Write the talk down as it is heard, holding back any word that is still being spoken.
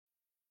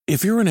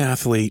If you're an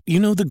athlete, you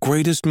know the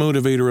greatest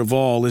motivator of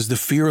all is the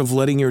fear of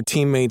letting your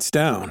teammates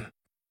down.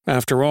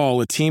 After all,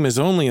 a team is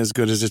only as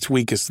good as its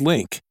weakest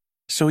link.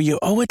 So you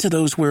owe it to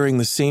those wearing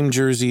the same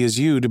jersey as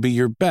you to be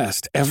your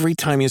best every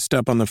time you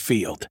step on the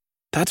field.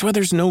 That's why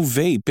there's no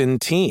vape in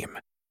team.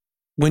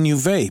 When you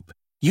vape,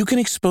 you can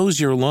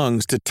expose your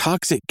lungs to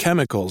toxic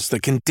chemicals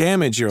that can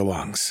damage your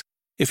lungs.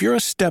 If you're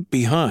a step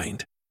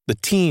behind, the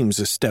team's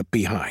a step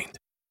behind.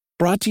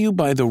 Brought to you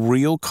by The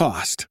Real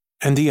Cost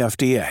and the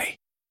FDA.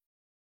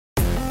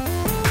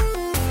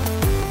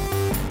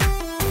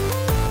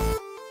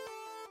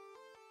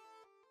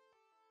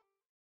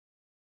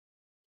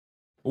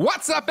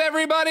 What's up,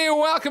 everybody?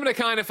 Welcome to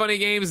Kinda Funny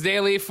Games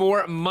Daily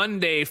for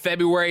Monday,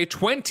 February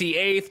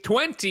 28th,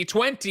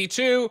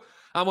 2022.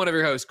 I'm one of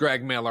your hosts,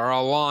 Greg Miller,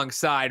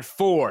 alongside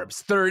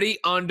Forbes 30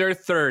 Under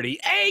 30,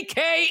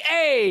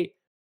 a.k.a.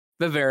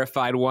 the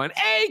verified one,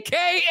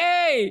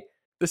 a.k.a.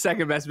 the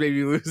second best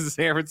baby loses in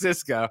San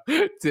Francisco,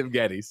 Tim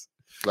Geddes.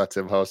 Let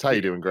Tim host. How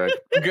you doing, Greg?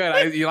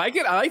 Good. You like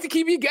it? I like to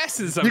keep you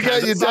guessing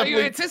sometimes. You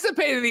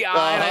anticipated the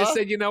I, and I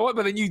said, you know what?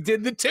 But then you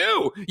did the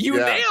two. You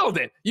nailed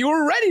it. You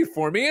were ready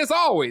for me, as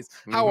always.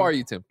 How are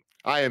you, Tim?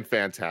 I am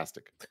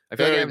fantastic. I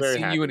feel like I haven't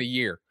seen you in a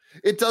year.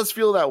 It does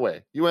feel that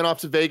way. You went off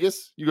to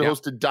Vegas. You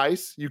hosted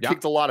DICE. You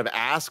kicked a lot of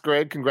ass,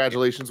 Greg.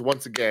 Congratulations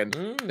once again.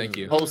 Thank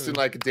you. Hosting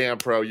like a damn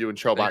pro. You and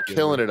Chobot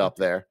killing it up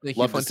there. Thank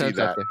Love you. to see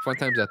that. Fun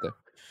times out there.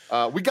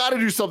 We got to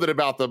do something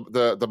about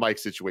the mic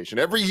situation.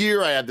 Every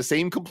year I have the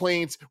same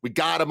complaints. We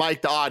got to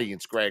mic the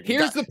audience, Greg.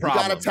 Here's the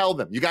problem. You got to tell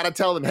them. You got to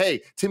tell them,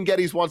 hey, Tim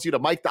Geddes wants you to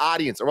mic the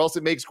audience, or else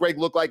it makes Greg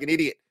look like an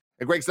idiot.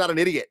 And Greg's not an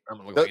idiot. I'm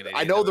gonna look like an idiot.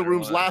 I know the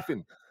room's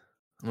laughing.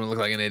 I'm going to look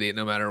like an idiot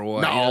no matter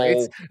what.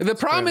 No. The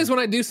problem is when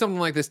I do something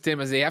like this, Tim,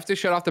 is they have to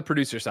shut off the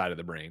producer side of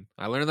the brain.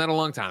 I learned that a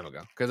long time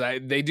ago because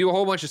they do a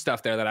whole bunch of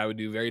stuff there that I would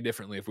do very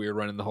differently if we were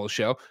running the whole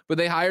show. But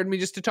they hired me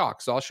just to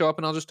talk. So I'll show up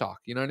and I'll just talk.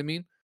 You know what I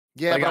mean?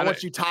 Yeah, like, but I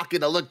want you talking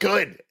to look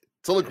good.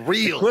 To look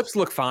real. The clips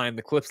look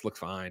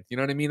fine. You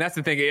know what I mean? That's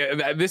the thing.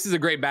 This is a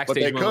great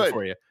backstage moment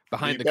for you.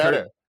 Behind the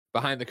curtain.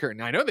 Behind the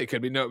curtain. I know they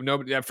could be.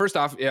 Nobody. First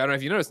off, I don't know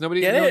if you noticed.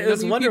 Nobody. It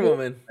was Wonder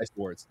Woman.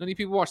 Sports. None of you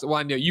people watched it. Well,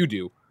 I know you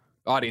do.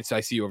 Audience, I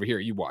see you over here.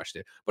 You watched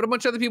it, but a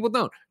bunch of other people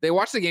don't. They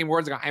watch the Game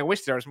Awards and go, I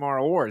wish there was more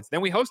awards. Then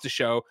we host a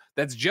show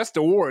that's just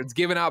awards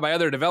given out by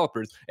other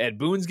developers. Ed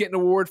Boon's getting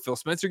an award. Phil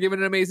Spencer giving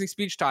an amazing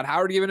speech. Todd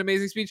Howard giving an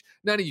amazing speech.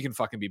 None of you can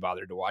fucking be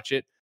bothered to watch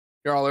it.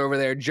 You're all over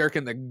there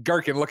jerking the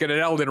gherkin looking at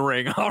Elden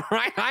Ring. All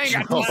right. I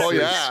ain't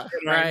got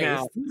right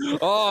now.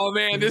 Oh,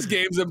 man, this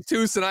game's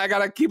obtuse and I got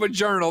to keep a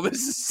journal.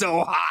 This is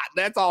so hot.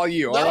 That's all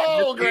you.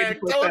 No, Greg,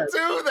 don't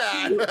do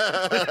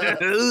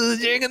that.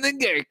 Jerking the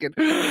gherkin.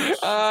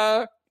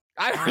 Why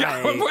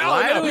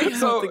do we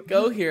have to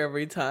go here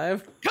every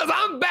time? Because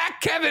I'm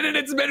back, Kevin, and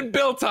it's been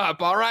built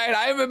up, all right?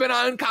 I haven't been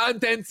on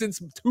content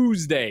since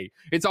Tuesday.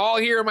 It's all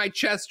here in my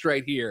chest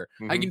right here.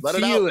 I can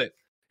feel it.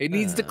 It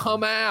needs to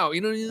come out.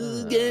 You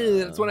know,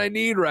 that's what I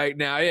need right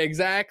now. Yeah,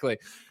 exactly.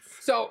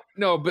 So,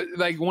 no, but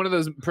like one of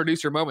those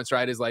producer moments,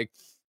 right, is like,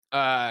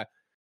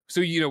 so,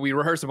 you know, we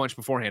rehearsed a bunch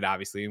beforehand,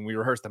 obviously, and we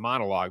rehearsed the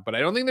monologue, but I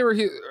don't think they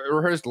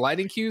rehearsed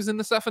lighting cues and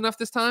the stuff enough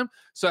this time.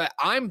 So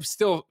I'm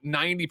still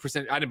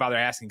 90%. I didn't bother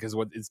asking because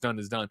what it's done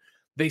is done.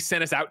 They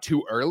sent us out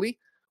too early,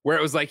 where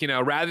it was like, you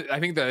know, I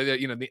think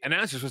the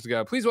announcer's supposed to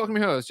go, please welcome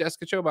your host,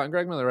 Jessica Chobot and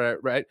Greg Miller,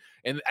 right?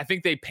 And I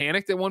think they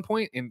panicked at one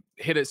point and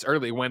hit us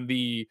early when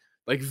the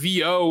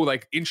VO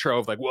intro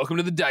of welcome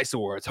to the DICE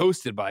Awards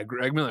hosted by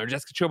Greg Miller and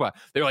Jessica Chobot.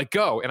 They're like,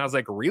 go. And I was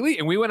like, really?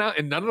 And we went out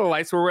and none of the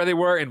lights were where they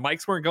were and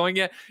mics weren't going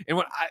yet. And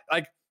when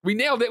we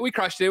nailed it, we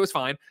crushed it. It was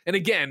fine. And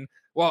again,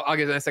 well, I'll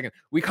get to that in a second.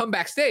 We come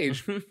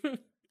backstage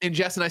and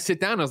Jess and I sit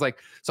down. And I was like,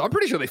 so I'm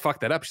pretty sure they fucked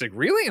that up. She's like,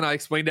 really? And I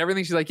explained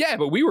everything. She's like, yeah,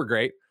 but we were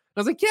great. I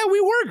was like, yeah,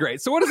 we were great.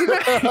 So what does it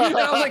matter?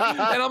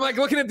 And I'm like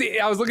looking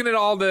at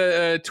all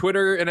the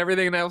Twitter and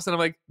everything else. And I'm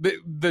like,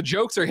 the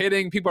jokes are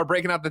hitting. People are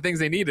breaking out the things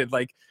they needed.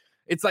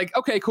 It's like,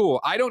 okay, cool.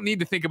 I don't need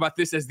to think about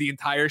this as the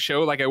entire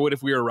show like I would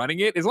if we were running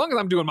it. As long as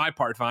I'm doing my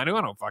part, fine.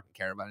 I don't fucking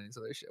care about any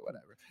other shit,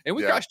 whatever. And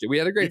we crushed it. We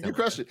had a great time. You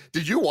crushed it.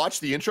 Did you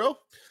watch the intro?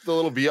 The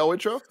little VO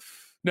intro?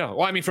 No.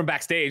 Well, I mean, from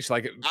backstage.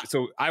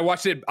 So I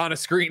watched it on a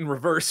screen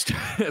reversed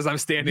as I'm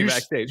standing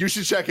backstage. You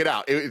should check it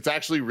out. It's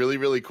actually really,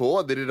 really cool.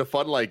 And they did a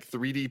fun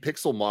 3D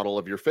pixel model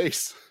of your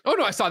face. Oh,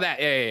 no, I saw that.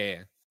 Yeah.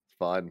 It's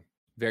fun.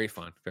 Very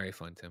fun,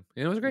 Tim.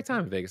 And it was a great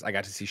time in Vegas. I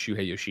got to see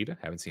Shuhei Yoshida.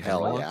 Haven't seen him in a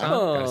long time.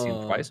 Got to see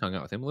him twice. Hung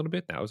out with him a little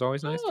bit. That was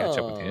always nice. Catch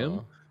up with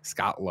him.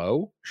 Scott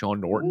Lowe,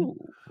 Sean Norton.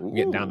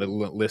 Getting down the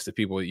list of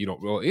people that you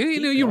don't really...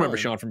 You remember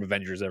Sean from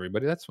Avengers,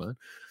 everybody. That's fun.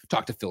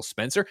 Talked to Phil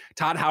Spencer.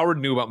 Todd Howard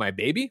knew about my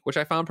baby, which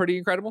I found pretty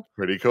incredible.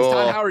 Pretty cool.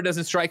 Todd Howard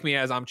doesn't strike me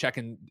as I'm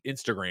checking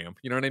Instagram.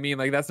 You know what I mean?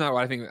 That's not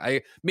what I think.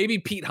 Maybe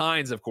Pete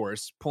Hines, of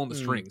course, pulling the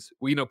strings.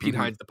 Well, Pete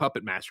Hines, the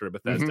puppet master of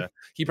Bethesda.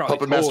 He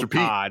probably told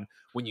Todd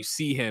when you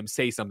see him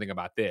say something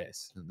about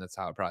this. And that's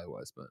how it probably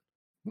was. But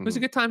It was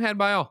a good time had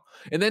by all.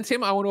 And then,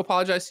 Tim, I want to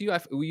apologize to you.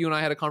 You and I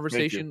had a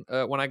conversation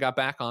when I got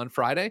back on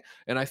Friday,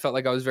 and I felt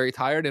like I was very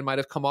tired and might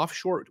have come off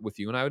short with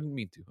you, and I didn't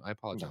mean to. I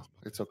apologize. No,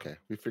 it's okay.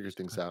 We figured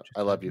things out.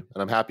 I love you,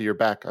 and I'm happy you're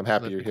back. I'm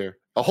happy you're here.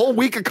 A whole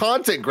week of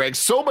content, Greg.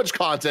 So much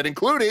content,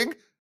 including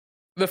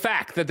the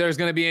fact that there's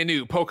going to be a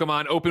new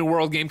Pokemon open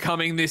world game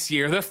coming this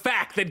year, the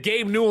fact that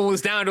Gabe Newell is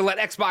down to let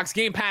Xbox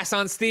Game Pass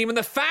on Steam, and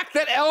the fact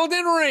that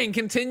Elden Ring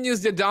continues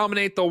to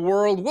dominate the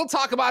world. We'll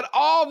talk about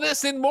all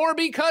this and more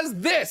because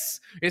this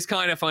is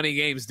Kinda Funny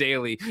Games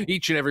Daily.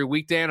 Each and every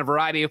weekday on a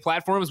variety of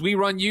platforms, we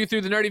run you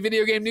through the nerdy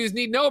video game news you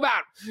need to know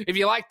about. If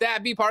you like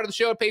that, be part of the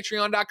show at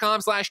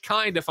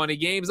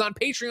patreon.com/kindafunnygames. On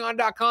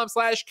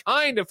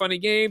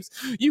patreon.com/kindafunnygames,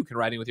 you can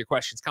write in with your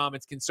questions,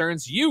 comments,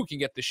 concerns. You can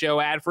get the show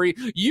ad-free.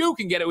 You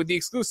can get it with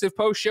the exclusive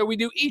post show we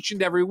do each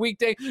and every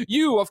weekday.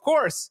 You, of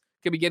course,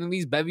 could be getting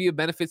these bevy of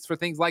benefits for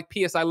things like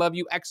PS I Love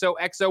You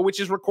XOXO, which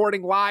is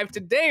recording live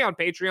today on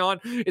Patreon.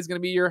 It's going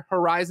to be your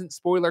Horizon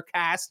spoiler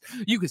cast.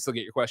 You can still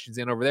get your questions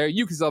in over there.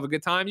 You can still have a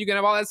good time. You can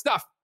have all that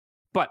stuff.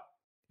 But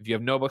if you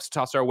have no books to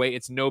toss our way,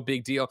 it's no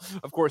big deal.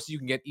 Of course, you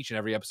can get each and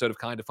every episode of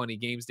Kinda Funny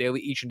Games Daily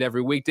each and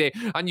every weekday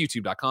on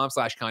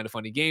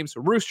youtube.com/kindaffunnygames,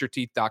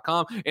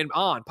 roosterteeth.com, and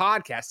on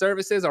podcast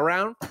services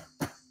around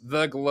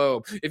the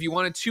globe. If you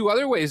wanted 2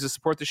 other ways to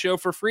support the show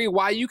for free,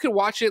 why, you can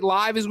watch it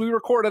live as we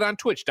record it on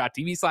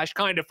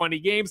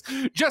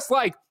twitch.tv/kindafunnygames, just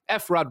like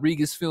F.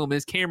 Rodriguez Film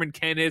is, Cameron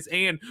Ken is,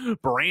 and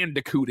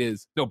Brando Coot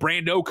is.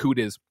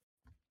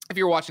 If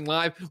you're watching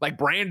live like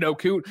Brando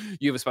Coot,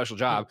 you have a special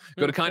job.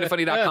 Go to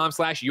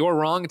kindafunny.com/you're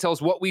wrong and tell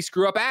us what we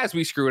screw up as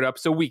we screw it up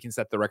so we can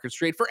set the record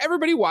straight for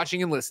everybody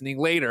watching and listening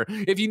later.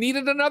 If you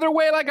needed another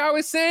way, like I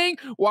was saying,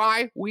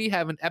 why, we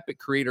have an Epic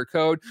Creator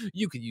Code.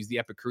 You can use the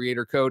Epic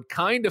Creator Code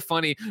Kinda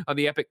Funny on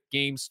the Epic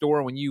Games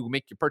Store. When you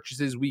make your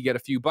purchases, we get a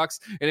few bucks.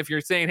 And if you're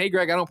saying, hey,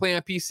 Greg, I don't play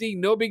on PC,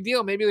 no big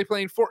deal. Maybe they're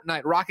playing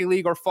Fortnite, Rocket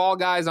League, or Fall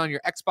Guys on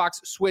your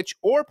Xbox, Switch,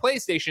 or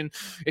PlayStation.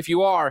 If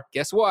you are,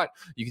 guess what?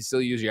 You can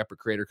still use your Epic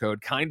Creator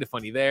Code Kinda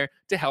Funny there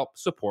to help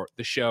support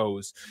the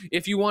shows.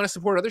 If you want to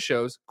support other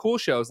shows, cool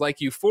shows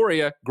like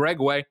Euphoria, Greg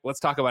Way, let's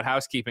talk about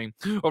housekeeping,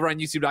 over on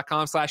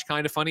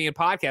youtube.com/kindafunny and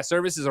podcast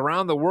services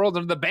around the world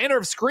under the banner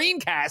of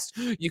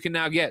Screencast. You can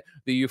now get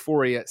the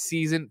Euphoria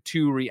Season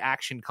 2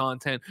 reaction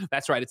content.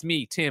 That's right, it's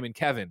me, Tim, and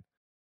Kevin,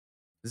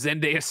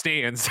 Zendaya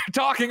stands,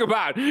 talking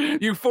about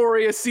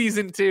Euphoria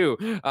Season 2.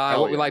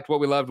 What we liked, what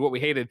we loved, what we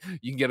hated.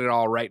 You can get it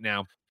all right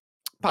now.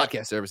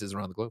 Podcast services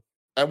around the globe.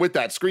 And with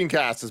that,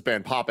 Screencast has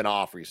been popping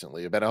off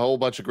recently. There's been a whole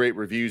bunch of great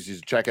reviews. You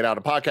should check it out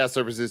on podcast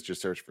services.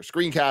 Just search for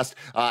Screencast.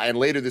 And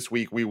later this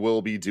week, we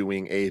will be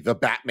doing the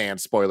Batman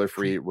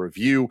spoiler-free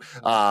review,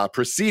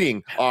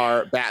 preceding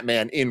our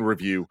Batman in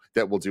review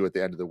that we'll do at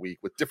the end of the week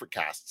with different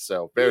casts.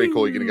 So very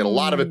cool. You're going to get a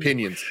lot of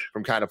opinions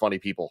from Kinda Funny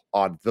people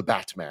on the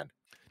Batman.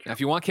 Now, if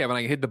you want, Kevin,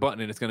 I can hit the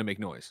button and it's going to make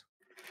noise.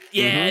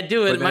 Yeah,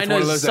 do it. My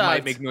noise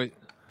might make noise.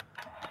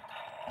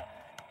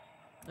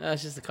 Oh,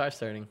 it's just the car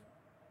starting.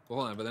 Well,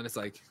 hold on, but then it's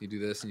like you do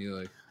this and you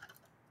like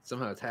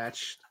somehow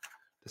attach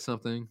to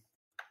something.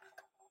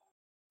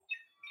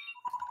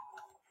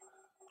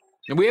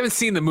 And we haven't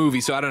seen the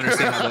movie, so I don't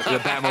understand how the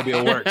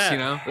Batmobile works, you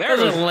know?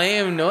 Those are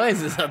lame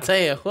noises, I'll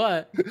tell you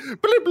what.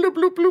 Bloop, bloop,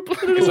 bloop,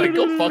 bloop. It's like,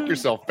 go fuck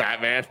yourself,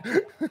 Batman.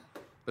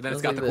 But then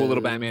it's got the cool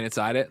little Batman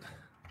inside it.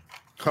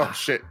 Oh,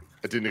 shit.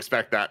 I didn't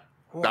expect that.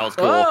 That was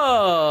cool.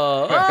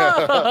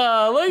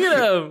 Oh, look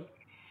at him.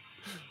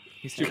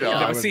 He's too cool.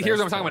 No, see, here's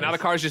what I'm talking about. Now the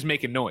car's just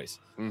making noise.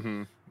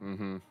 Mm-hmm.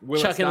 Mm-hmm.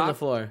 Chucking on the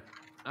floor.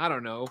 I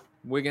don't know.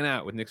 Wigging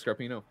out with Nick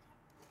Scarpino.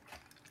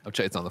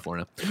 Okay, it's on the floor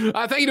now.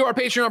 Thank you to our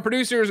Patreon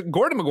producers,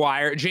 Gordon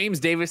McGuire,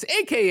 James Davis,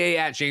 a.k.a.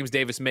 at James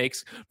Davis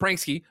Makes,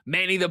 Pranksky,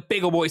 Manny the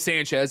Big Ol' Boy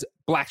Sanchez,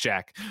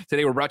 Blackjack.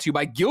 Today we're brought to you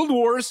by Guild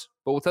Wars,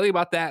 but we'll tell you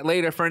about that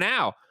later. For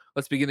now,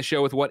 let's begin the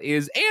show with what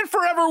is and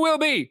forever will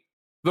be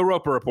the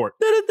Roper Report.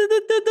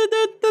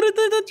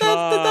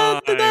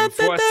 Time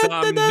for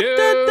some news.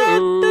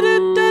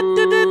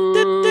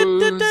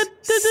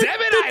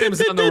 7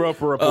 items on the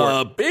Roper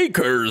Report.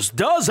 Baker's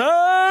dozen.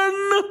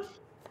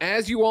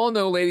 As you all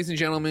know, ladies and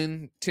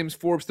gentlemen, Tim's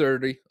Forbes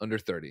 30 under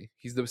 30.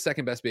 He's the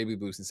second best baby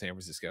blues in San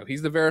Francisco.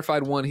 He's the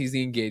verified one. He's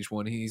the engaged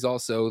one. He's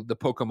also the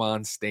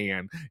Pokemon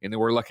stan, and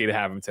we're lucky to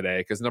have him today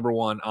because number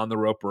one on the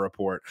Roper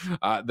Report,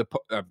 the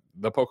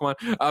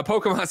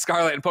Pokemon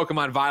Scarlet and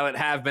Pokemon Violet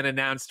have been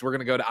announced. We're going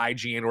to go to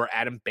IGN where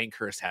Adam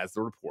Bankhurst has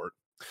the report.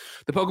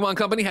 The Pokemon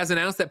Company has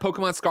announced that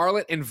Pokemon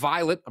Scarlet and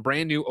Violet, a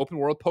brand new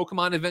open-world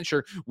Pokemon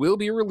adventure, will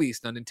be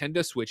released on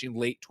Nintendo Switch in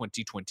late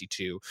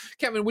 2022.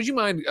 Kevin, would you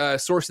mind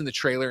sourcing the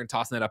trailer and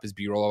tossing that up as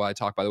B-roll while I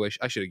talk? By the way,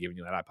 I should have given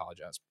you that. I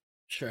apologize.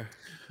 Sure.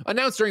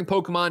 Announced during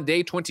Pokemon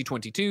Day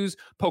 2022's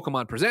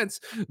Pokemon Presents,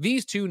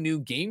 these 2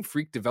 new Game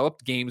Freak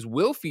developed games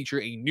will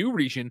feature a new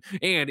region,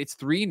 and its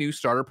 3 new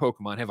starter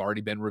Pokemon have already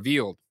been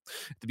revealed.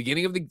 At the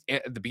beginning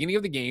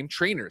of the game,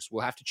 trainers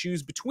will have to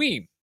choose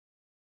between.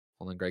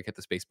 Hold on, Greg, hit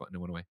the space button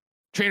and went away.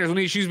 Trainers will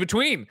need to choose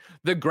between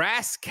the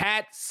Grass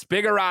Cat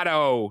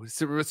Spigarato,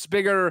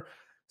 Sprig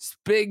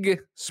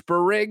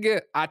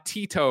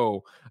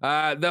Atito,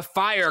 the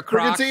Fire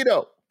Croc.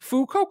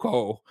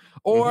 Fuecoco,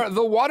 or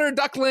the water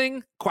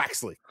duckling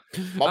Quaxley.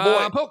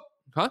 My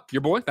boy.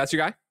 Your boy? That's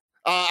your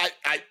guy?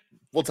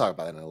 We'll talk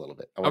about that in a little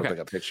bit. I want to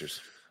bring up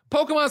pictures.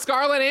 Pokemon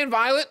Scarlet and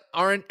Violet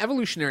are an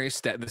evolutionary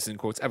step, this in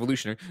quotes,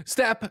 evolutionary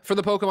step for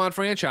the Pokemon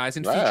franchise,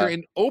 and feature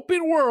an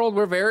open world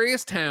where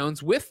various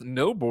towns with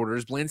no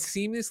borders blend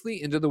seamlessly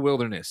into the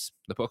wilderness.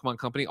 The Pokemon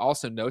Company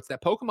also notes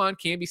that Pokemon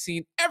can be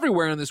seen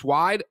everywhere in this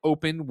wide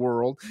open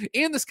world,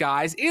 in the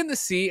skies, in the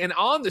sea, and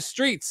on the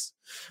streets.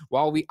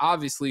 While we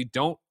obviously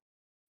don't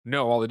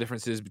know all the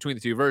differences between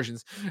the two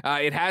versions,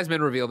 it has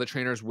been revealed that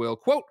trainers will,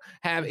 quote,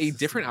 have a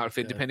different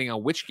outfit depending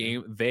on which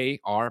game they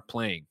are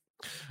playing.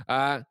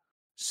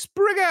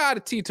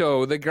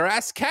 Sprigatito, the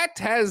grass cat,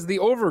 has the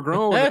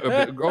overgrow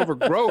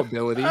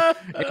ability,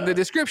 and the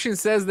description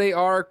says they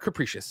are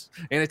capricious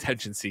and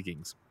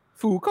attention-seeking.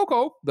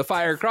 Fuecoco, the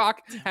fire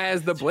croc,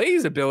 has the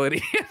blaze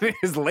ability and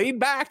is laid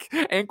back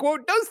and,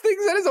 quote, does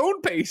things at his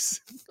own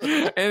pace.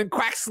 And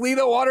Quaxley,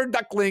 the water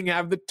duckling,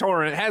 has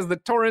the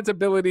torrent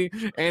ability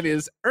and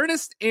is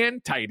earnest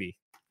and tidy.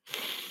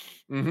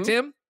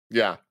 Tim?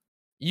 Yeah.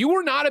 You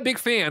were not a big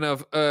fan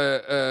of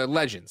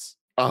Legends.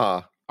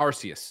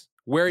 Arceus.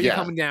 Where are you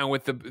coming down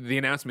with the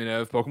announcement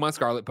of Pokemon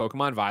Scarlet,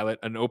 Pokemon Violet,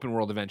 an open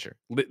world adventure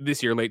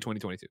this year, late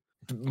 2022?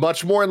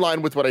 Much more in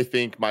line with what I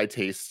think my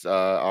tastes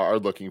are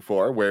looking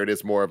for, where it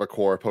is more of a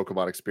core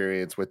Pokemon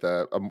experience with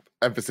a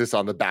emphasis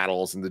on the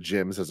battles and the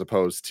gyms as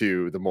opposed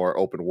to the more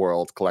open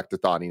world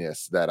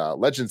collectathoniness that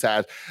Legends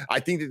has. I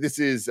think that this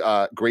is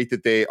great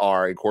that they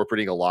are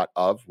incorporating a lot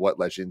of what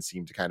Legends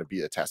seemed to kind of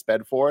be a test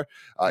bed for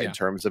in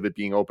terms of it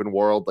being open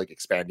world, like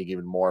expanding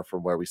even more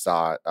from where we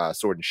saw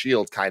Sword and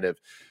Shield kind of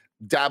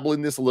dabble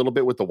in this a little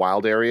bit with the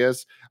wild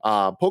areas.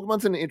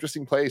 Pokemon's in an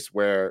interesting place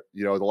where,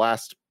 the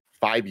last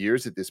 5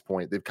 years at this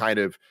point, they've kind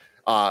of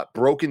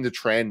broken the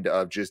trend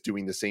of just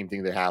doing the same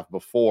thing they have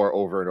before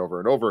over and over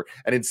and over.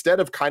 And instead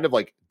of kind of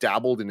like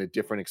dabbled in a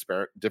different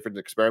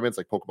experiments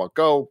like Pokemon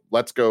Go,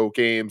 Let's Go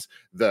games,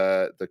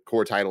 the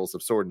core titles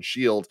of Sword and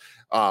Shield,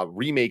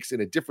 remakes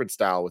in a different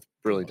style with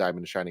Brilliant Diamond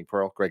and Shining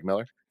Pearl, Greg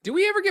Miller. Do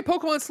we ever get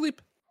Pokemon Sleep?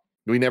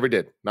 We never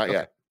did. Not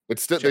yet.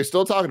 They're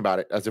still talking about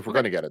it as if we're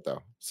going to get it,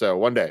 though. So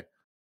one day,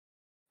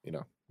 you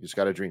just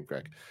got to dream,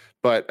 Greg.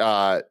 But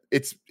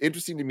it's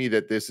interesting to me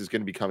that this is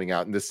going to be coming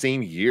out in the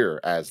same year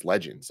as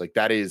Legends. Like,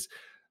 that is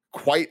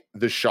quite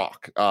the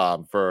shock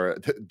for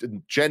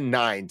Gen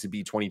 9 to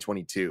be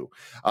 2022.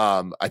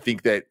 I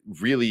think that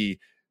really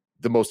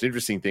the most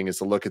interesting thing is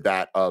to look at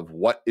that of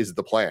what is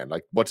the plan?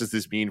 Like, what does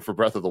this mean for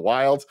Breath of the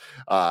Wild?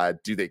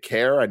 Do they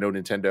care? I know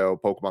Nintendo,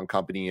 Pokemon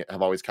Company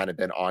have always kind of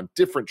been on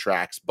different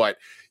tracks, but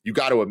you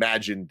got to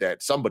imagine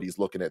that somebody's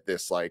looking at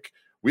this like,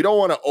 we don't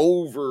want to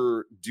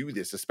overdo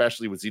this,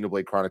 especially with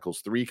Xenoblade Chronicles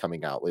 3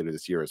 coming out later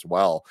this year as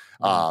well,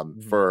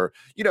 for,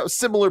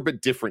 similar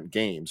but different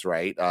games,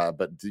 right?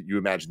 But you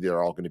imagine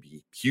they're all going to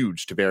be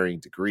huge to varying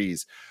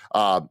degrees.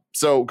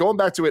 So going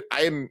back to it,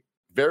 I am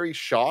very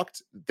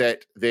shocked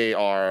that they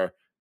are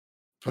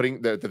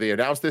that they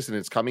announced this and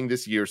it's coming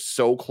this year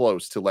so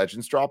close to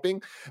Legends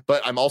dropping.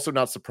 But I'm also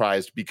not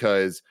surprised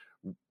because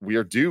we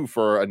are due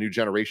for a new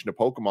generation of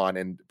Pokemon,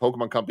 and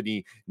Pokemon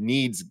Company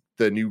needs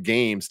the new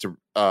games to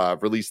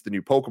release the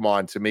new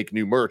Pokemon to make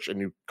new merch and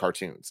new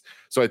cartoons.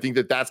 So I think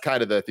that that's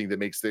kind of the thing that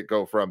makes it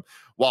go from,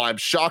 while I'm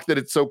shocked that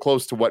it's so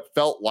close to what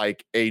felt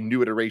like a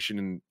new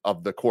iteration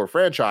of the core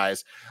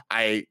franchise,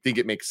 I think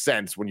it makes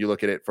sense when you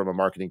look at it from a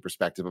marketing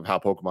perspective of how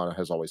Pokemon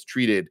has always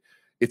treated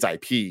its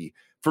IP,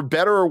 for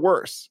better or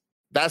worse.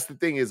 That's the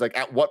thing, is like,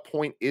 at what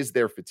point is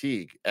there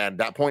fatigue? And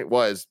that point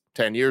was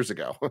 10 years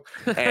ago.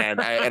 and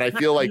I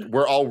feel like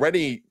we're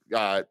already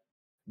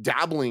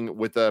dabbling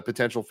with the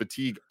potential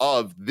fatigue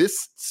of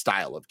this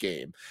style of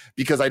game,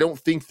 because I don't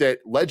think that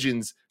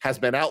Legends has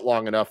been out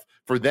long enough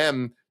for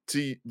them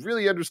to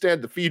really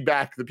understand the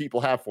feedback that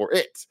people have for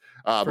it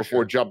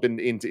before jumping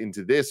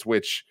into this,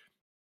 which,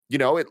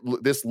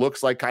 this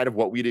looks like kind of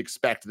what we'd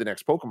expect the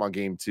next Pokemon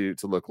game to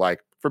look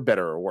like, for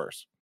better or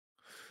worse.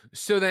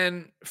 So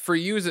then for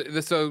you,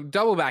 so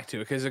double back to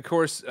it, because of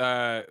course,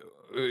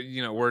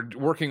 we're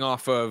working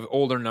off of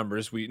older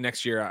numbers.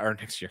 Next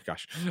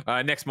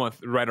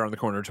month, right around the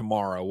corner,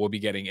 tomorrow, we'll be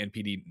getting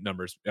NPD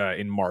numbers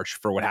in March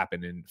for what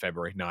happened in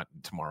February. Not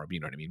tomorrow, but you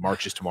know what I mean.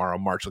 March is tomorrow.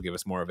 March will give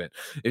us more of it.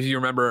 If you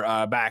remember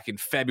back in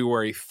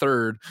February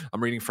 3rd,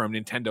 I'm reading from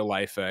Nintendo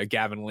Life,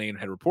 Gavin Lane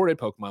had reported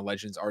Pokemon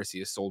Legends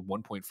Arceus sold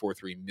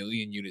 1.43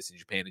 million units in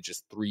Japan in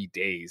just 3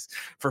 days.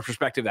 For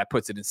perspective, that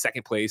puts it in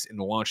second place in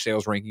the launch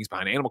sales rankings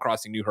behind Animal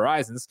Crossing New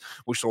Horizons,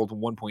 which sold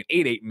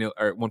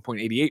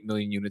 1.88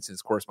 million units in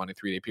its corresponding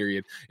 3-day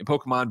period, in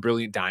Pokemon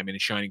Brilliant Diamond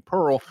and Shining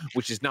Pearl,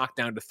 which is knocked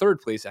down to third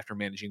place after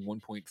managing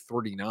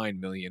 1.39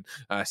 million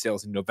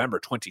sales in November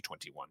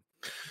 2021.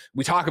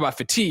 We talk about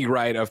fatigue,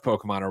 right, of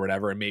Pokemon or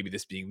whatever, and maybe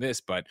this being this,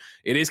 but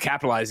it is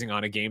capitalizing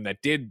on a game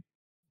that did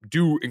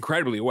do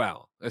incredibly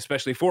well,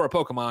 especially for a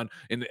Pokemon,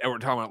 and we're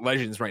talking about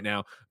Legends right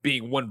now,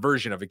 being one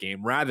version of a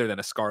game rather than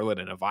a Scarlet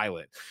and a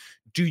Violet.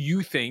 Do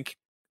you think,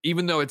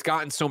 even though it's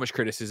gotten so much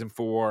criticism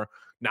for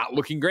not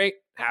looking great,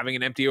 having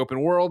an empty open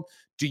world,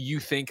 do you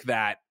think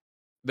that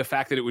the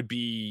fact that it would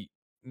be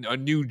a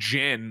new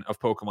gen of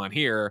Pokemon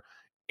here,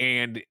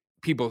 and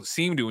people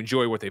seem to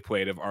enjoy what they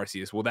played of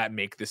Arceus. Will that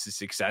make this a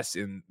success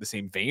in the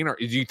same vein, or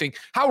do you think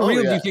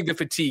real do you think the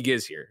fatigue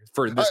is here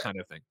for this kind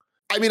of thing?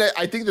 I mean,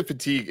 I think the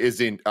fatigue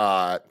isn't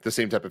the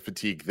same type of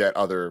fatigue that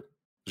other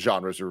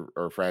genres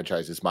or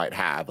franchises might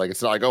have. Like,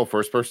 it's not like,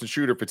 first person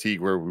shooter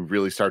fatigue, where we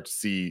really start to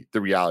see the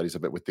realities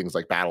of it with things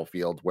like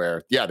Battlefield,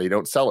 where they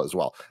don't sell as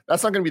well.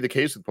 That's not going to be the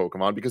case with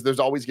Pokemon, because there's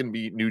always going to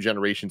be new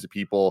generations of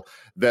people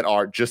that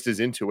are just as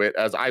into it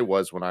as I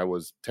was when I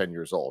was 10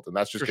 years old, and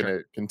that's just going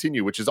to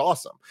continue, which is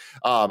awesome.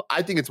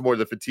 I think it's more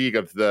the fatigue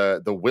of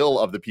the will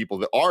of the people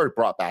that are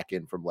brought back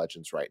in from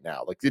Legends right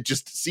now. Like, it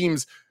just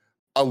seems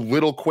a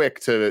little quick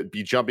to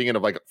be jumping in,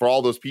 of like, for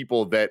all those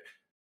people that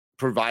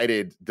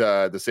provided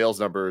the sales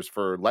numbers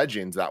for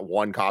Legends, that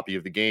one copy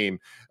of the game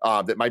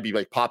that might be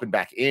like popping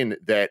back in,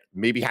 that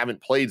maybe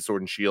haven't played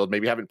Sword and Shield,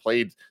 maybe haven't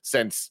played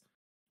since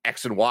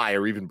X and Y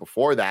or even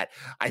before that.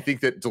 I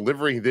think that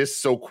delivering this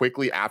so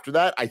quickly after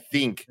that, I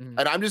think,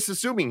 and I'm just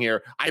assuming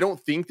here, I don't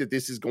think that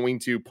this is going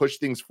to push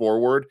things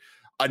forward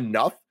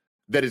enough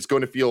that it's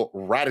going to feel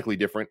radically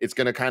different. It's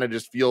going to kind of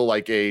just feel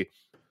like a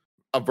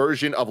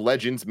version of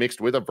Legends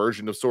mixed with a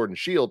version of Sword and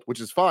Shield, which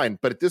is fine.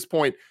 But at this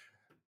point,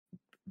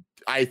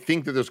 I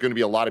think that there's going to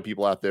be a lot of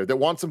people out there that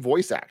want some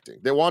voice acting.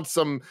 They want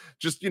some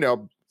just,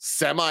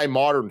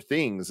 semi-modern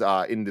things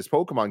in this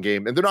Pokemon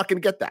game, and they're not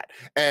going to get that.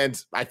 And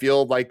I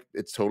feel like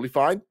it's totally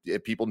fine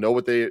if people know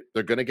what they're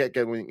going to get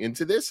going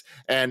into this,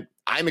 and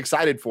I'm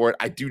excited for it.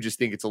 I do just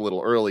think it's a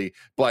little early,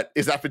 but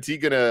is that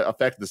fatigue going to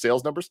affect the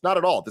sales numbers? Not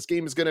at all. This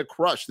game is going to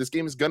crush. This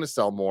game is going to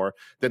sell more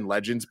than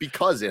Legends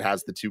because it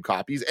has the 2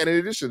 copies, and in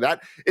addition to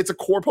that, it's a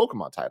core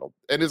Pokemon title,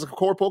 and it's a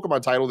core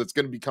Pokemon title that's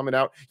going to be coming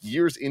out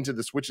years into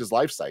the Switch's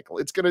life cycle.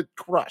 It's going to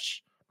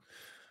crush.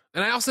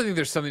 And I also think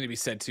there's something to be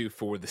said, too,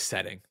 for the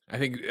setting. I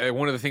think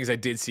one of the things I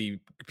did see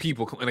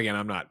people, and again,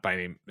 I'm not by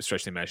any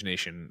stretch of the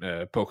imagination,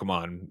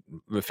 Pokemon,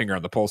 the finger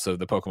on the pulse of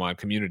the Pokemon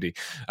community,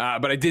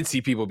 but I did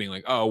see people being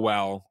like, oh,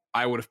 well,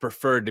 I would have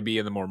preferred to be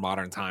in the more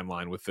modern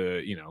timeline with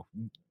the,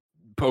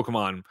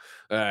 Pokemon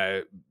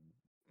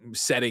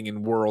setting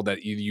and world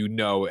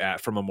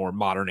that from a more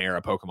modern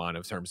era Pokemon,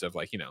 in terms of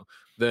like,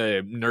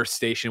 the nurse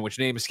station, which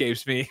name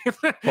escapes me,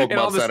 and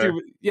all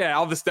the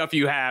all the stuff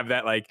you have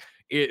that like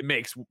it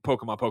makes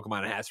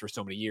Pokemon it has for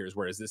so many years.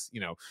 Whereas this,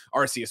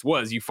 Arceus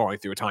was you falling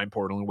through a time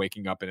portal and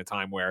waking up in a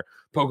time where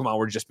Pokemon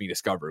were just being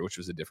discovered, which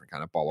was a different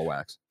kind of ball of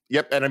wax.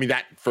 Yep. And I mean,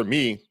 that for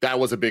me, that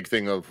was a big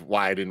thing of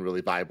why I didn't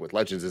really vibe with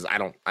Legends, is I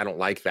don't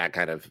like that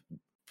kind of,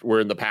 we're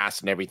in the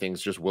past and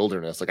everything's just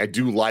wilderness. Like, I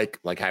do like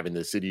having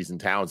the cities and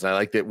towns. And I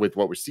like that with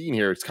what we're seeing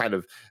here, it's kind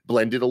of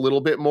blended a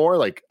little bit more.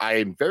 Like,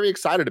 I'm very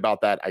excited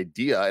about that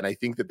idea. And I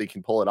think that they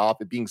can pull it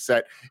off. It being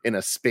set in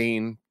a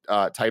Spain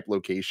type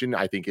location,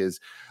 I think has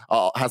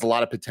a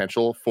lot of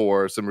potential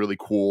for some really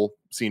cool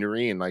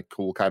scenery and like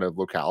cool kind of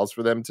locales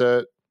for them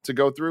to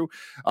go through.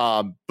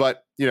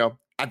 But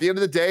at the end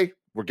of the day,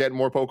 we're getting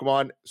more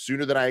Pokemon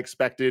sooner than I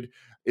expected.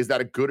 Is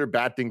that a good or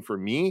bad thing for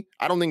me?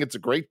 I don't think it's a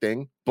great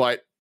thing,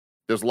 but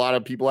there's a lot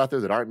of people out there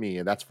that aren't me,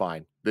 and that's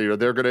fine. They're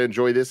going to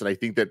enjoy this, and I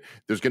think that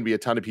there's going to be a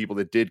ton of people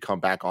that did come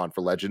back on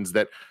for Legends,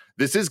 that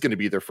this is going to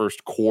be their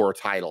first core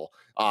title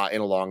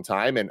in a long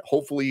time, and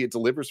hopefully it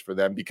delivers for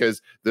them,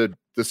 because the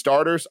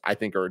starters, I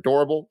think, are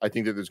adorable. I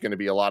think that there's going to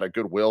be a lot of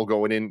goodwill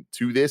going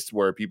into this,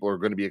 where people are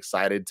going to be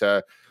excited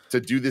to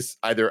do this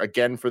either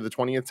again for the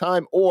 20th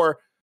time or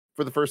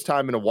for the first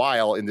time in a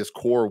while in this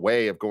core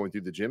way of going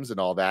through the gyms and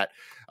all that.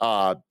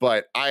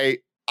 But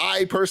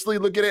I personally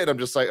look at it and I'm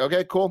just like,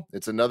 okay, cool.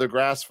 It's another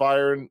grass,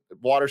 fire, and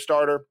water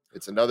starter.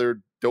 It's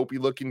another dopey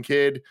looking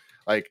kid.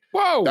 Like,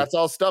 whoa, that's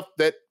all stuff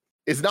that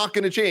is not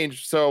going to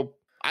change. So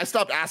I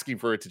stopped asking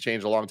for it to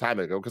change a long time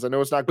ago, because I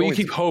know it's not going to. But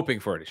you keep hoping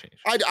for it to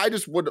change. I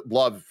just would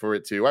love for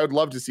it to. I would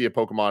love to see a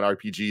Pokemon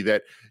RPG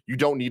that you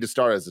don't need to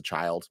start as a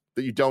child,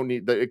 that you don't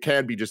need, that it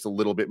can be just a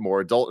little bit more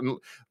adult. And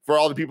for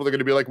all the people that are going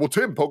to be like, well,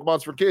 Tim,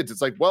 Pokemon's for kids.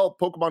 It's like, well,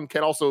 Pokemon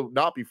can also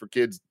not be for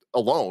kids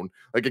alone.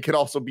 Like, it can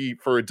also be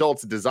for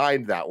adults,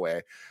 designed that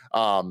way.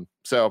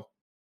 So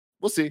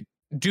we'll see.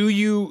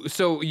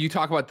 So you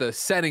talk about the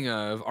setting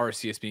of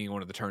Arceus being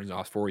one of the turns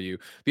off for you.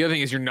 The other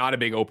thing is you're not a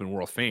big open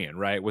world fan,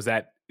 right?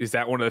 Is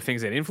that one of the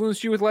things that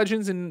influenced you with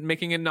Legends and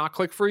making it not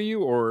click for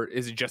you, or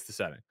is it just the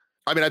setting?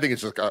 I mean, I think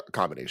it's just a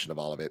combination of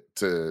all of it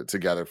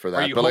together for that.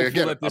 Are you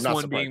hopeful that this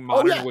one being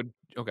modern would?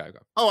 Okay.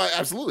 Oh,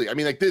 absolutely. I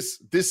mean, like this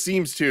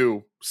seems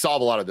to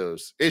solve a lot of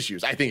those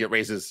issues. I think it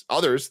raises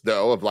others,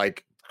 though, of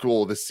like,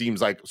 cool, this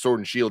seems like Sword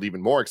and Shield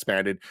even more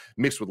expanded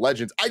mixed with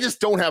Legends. I just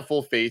don't have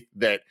full faith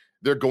that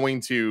they're going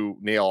to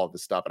nail all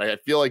this stuff. And I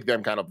feel like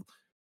them kind of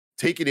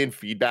taking in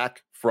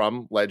feedback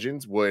from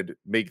Legends would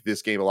make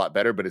this game a lot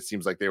better, but it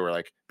seems like they were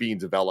like being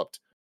developed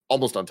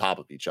almost on top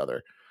of each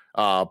other.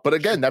 But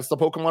again, that's the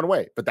Pokemon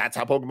way. But that's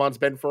how Pokemon's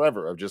been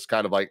forever, of just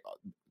kind of like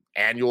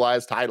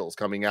annualized titles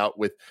coming out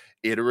with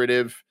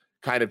iterative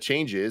kind of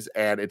changes,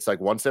 and it's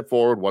like one step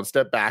forward, one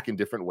step back in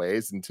different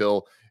ways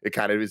until it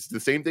kind of is the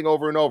same thing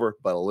over and over,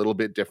 but a little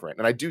bit different.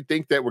 And I do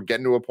think that we're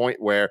getting to a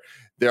point where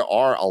there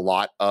are a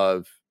lot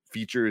of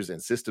features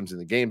and systems in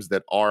the games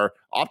that are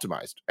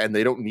optimized, and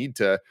they don't need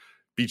to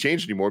be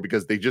changed anymore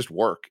because they just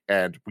work,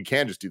 and we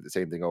can just do the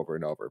same thing over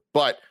and over.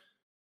 But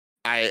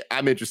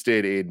I'm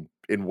interested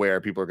in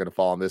where people are going to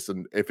fall on this,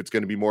 and if it's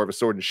going to be more of a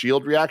sword and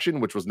shield reaction,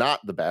 which was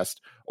not the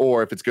best,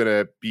 or if it's going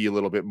to be a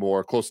little bit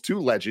more close to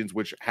Legends,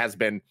 which has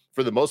been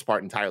for the most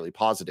part entirely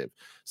positive.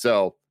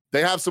 So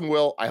they have some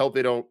will. I hope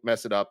they don't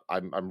mess it up.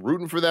 I'm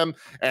rooting for them,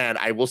 and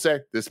I will say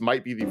this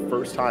might be the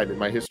first time in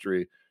my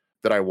history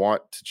that I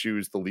want to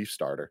choose the Leaf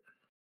starter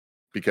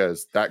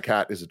because that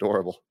cat is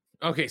adorable.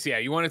 Okay, so yeah,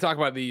 you want to talk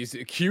about these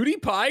cutie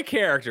pie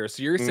characters.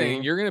 So you're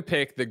saying you're going to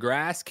pick the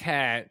grass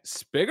cat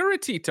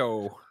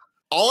Spigaritito.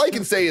 All I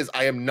can say is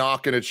I am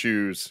not going to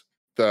choose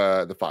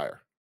the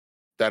fire.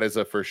 That is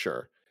a for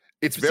sure.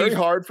 It's very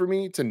hard for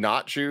me to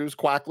not choose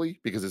Quaxly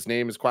because his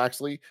name is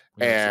Quaxly,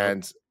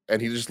 and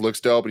he just looks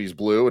dope, and he's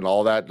blue, and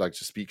all that like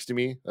just speaks to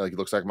me. Like he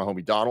looks like my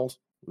homie Donald,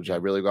 which I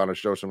really want to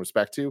show some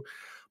respect to.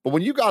 But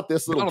when you got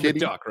this little Donald kitty,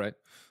 the duck, right?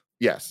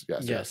 Yes.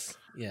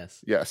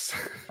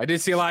 I did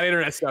see a lot of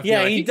internet stuff.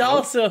 Yeah, he's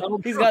got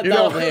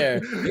Donald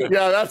hair.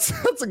 Yeah, that's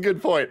a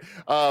good point.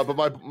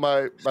 But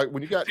my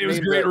when you got it was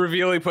great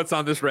reveal. He puts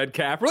on this red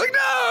cap. We're like,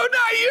 no,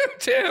 not you,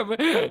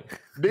 Tim.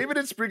 David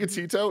and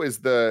Sprigatito is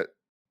the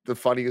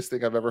funniest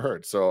thing I've ever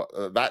heard. So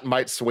that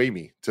might sway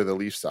me to the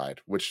Leaf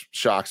side, which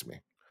shocks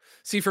me.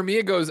 See, for me,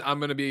 it goes. I'm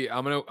gonna do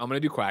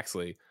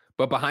Quaxly,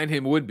 but behind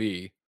him would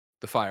be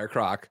the Fire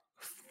Croc.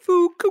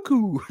 Foo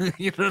cuckoo.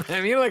 You know what I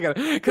mean?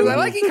 Because I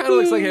like he kind of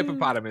looks like a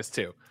hippopotamus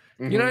too.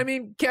 You know what I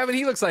mean? Kevin,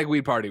 he looks like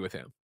we'd party with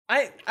him.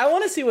 I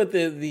want to see what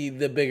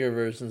the bigger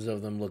versions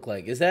of them look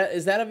like. Is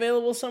that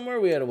available somewhere?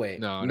 We gotta wait.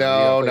 No,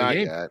 not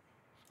yet.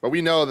 But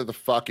we know that the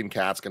fucking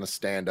cat's gonna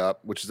stand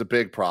up, which is a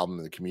big problem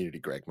in the community,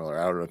 Greg Miller.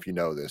 I don't know if you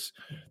know this.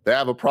 They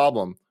have a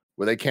problem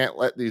where they can't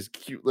let these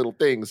cute little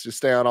things just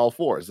stay on all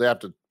fours. They have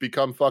to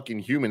become fucking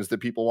humans that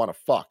people want to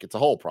fuck. It's a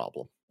whole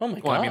problem. Oh my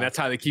God. Well, I mean, that's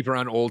how they keep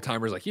around old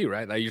timers like you,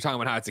 right? Like you're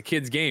talking about how it's a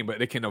kid's game,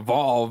 but it can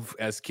evolve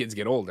as kids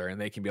get older, and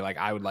they can be like,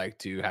 I would like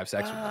to have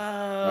sex with them.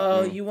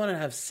 Oh, you want to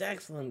have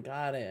sex with them.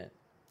 Got it.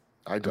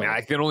 I don't.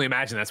 I can only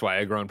imagine that's why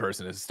a grown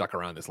person is stuck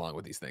around this long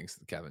with these things,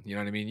 Kevin. You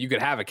know what I mean? You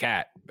could have a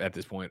cat at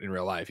this point in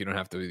real life. You don't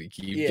have to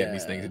keep getting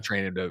these things and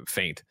train him to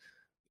faint.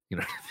 You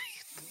know what I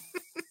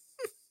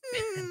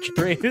mean?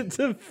 Train him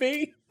to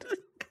faint?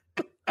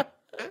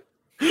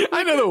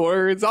 I know the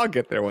words. I'll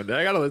get there one day.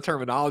 I got all the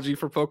terminology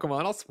for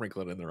Pokemon. I'll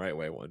sprinkle it in the right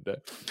way one day.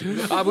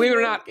 Believe it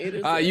or not,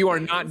 you are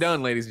not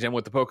done, ladies and gentlemen,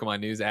 with the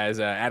Pokemon news. As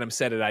Adam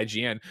said at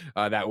IGN,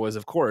 that was,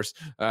 of course,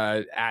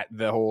 at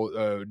the whole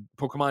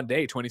Pokemon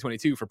Day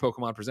 2022 for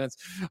Pokemon Presents.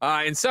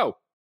 And so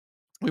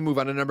we move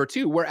on to number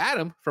 2, where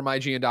Adam from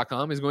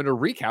IGN.com is going to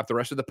recap the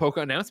rest of the Poke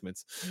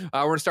announcements.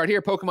 We're going to start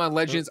here. Pokemon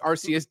Legends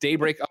Arceus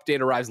Daybreak update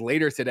arrives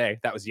later today.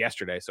 That was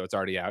yesterday, so it's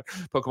already out.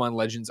 Pokemon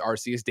Legends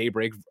Arceus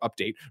Daybreak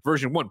update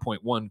version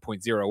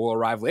 1.1.0 will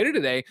arrive later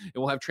today, and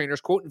we'll have trainers,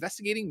 quote,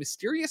 investigating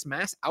mysterious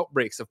mass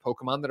outbreaks of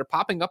Pokemon that are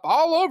popping up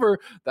all over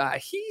the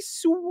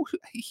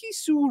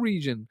Hisu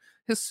region.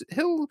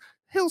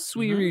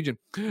 Hillsui region.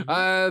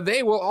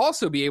 They will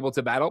also be able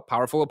to battle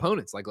powerful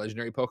opponents like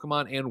legendary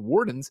Pokemon and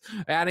Wardens,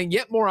 adding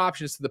yet more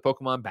options to the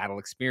Pokemon battle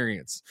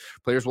experience.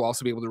 Players will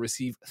also be able to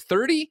receive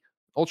 30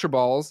 Ultra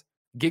Balls,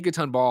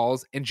 Gigaton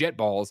Balls, and Jet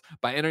Balls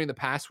by entering the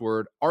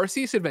password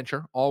Arceus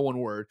Adventure, all one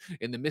word,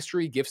 in the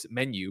Mystery Gifts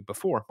menu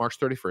before March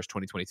 31st,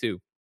 2022.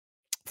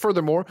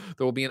 Furthermore,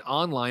 there will be an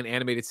online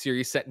animated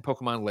series set in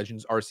Pokemon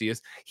Legends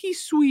Arceus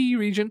Hisui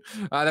region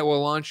that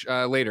will launch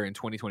later in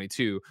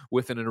 2022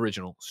 with an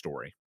original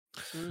story.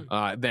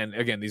 Then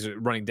again, these are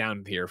running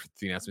down here for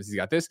the announcements. He's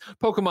got this.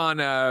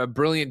 Pokemon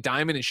Brilliant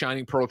Diamond and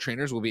Shining Pearl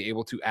trainers will be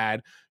able to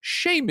add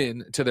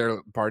Shaman to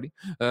their party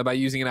by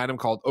using an item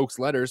called Oak's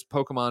Letters.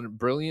 Pokemon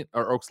Brilliant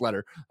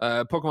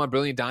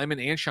Diamond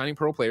and Shining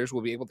Pearl players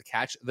will be able to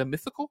catch the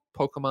mythical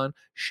Pokemon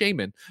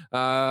Shaman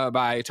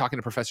by talking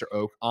to Professor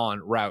Oak on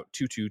Route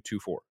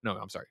 2224. No,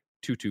 I'm sorry,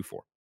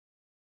 224.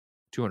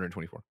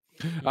 224.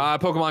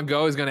 Pokemon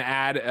Go is going to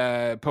add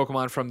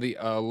Pokemon from the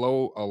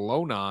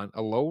Alolan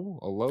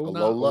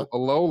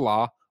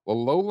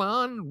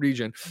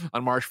region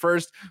on March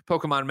 1st.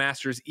 Pokemon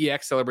Masters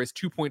EX celebrates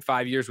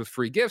 2.5 years with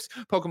free gifts.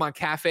 Pokemon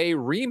Cafe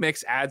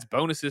Remix adds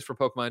bonuses for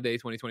Pokemon Day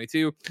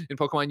 2022. And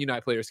Pokemon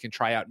Unite players can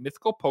try out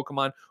mythical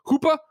Pokemon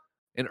Hoopa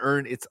and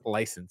earn its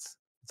license.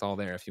 It's all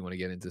there if you want to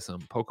get into some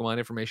Pokemon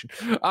information.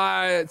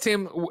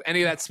 Tim,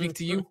 any of that speak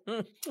to you?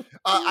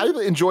 I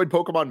enjoyed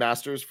Pokemon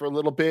Masters for a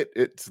little bit.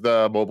 It's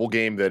the mobile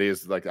game that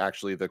is like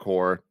actually the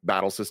core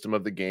battle system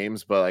of the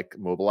games, but like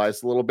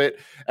mobilized a little bit.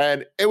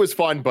 And it was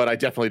fun, but I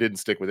definitely didn't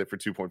stick with it for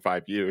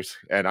 2.5 years.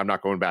 And I'm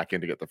not going back in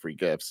to get the free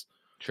gifts.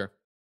 Sure.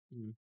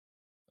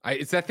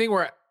 It's that thing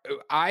where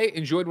I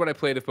enjoyed what I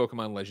played of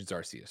Pokemon Legends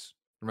Arceus.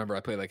 Remember, I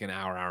played like an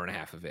hour and a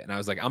half of it. And I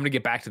was like, I'm going to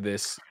get back to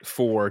this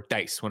for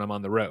dice when I'm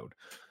on the road.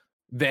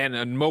 Then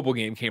a mobile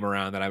game came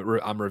around that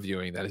I'm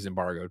reviewing that is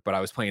embargoed, but I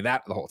was playing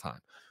that the whole time.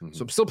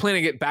 So I'm still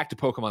planning to get back to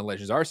Pokemon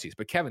Legends Arceus.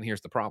 But Kevin,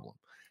 here's the problem,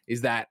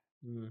 is that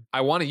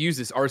I want to use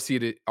this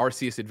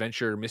Arceus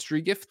Adventure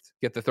mystery gift,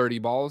 get the 30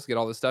 balls, get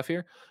all this stuff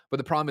here. But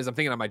the problem is I'm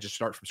thinking I might just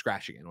start from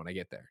scratch again when I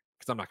get there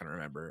because I'm not going to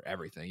remember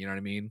everything. You know what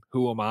I mean?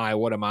 Who am I?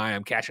 What am I?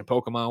 I'm catching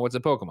Pokemon. What's a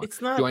Pokemon?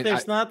 It's not,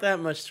 there's not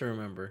that much to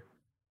remember.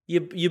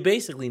 You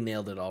basically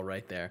nailed it all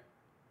right there.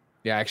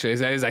 Yeah, actually,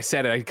 as I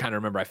said it, I kind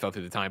of remember I fell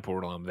through the time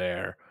portal. I'm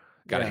there.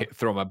 Got to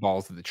throw my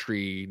balls to the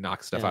tree,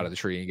 knock stuff out of the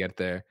tree, and get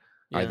there.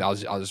 Yeah. All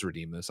right, I'll just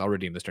redeem this. I'll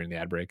redeem this during the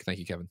ad break. Thank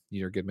you, Kevin.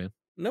 You're a good man.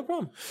 No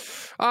problem.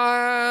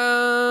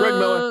 Greg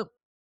Miller.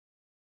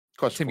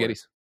 Question. Tim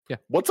Geddes. Yeah.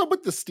 What's up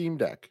with the Steam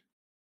Deck?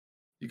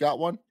 You got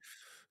one?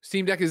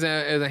 Steam Deck is a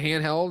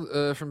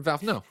handheld from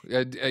Valve. No,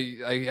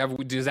 I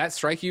have. Does that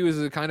strike you as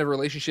the kind of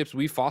relationships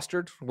we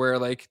fostered, where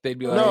like they'd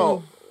be like,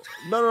 no,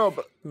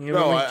 but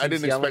I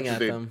didn't expect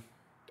them.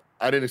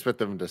 I didn't expect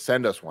them to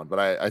send us one, but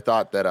I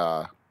thought that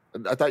I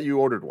thought you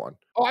ordered one.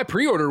 Oh, I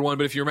pre-ordered one,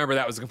 but if you remember,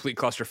 that was a complete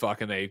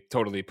clusterfuck, and they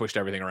totally pushed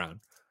everything around.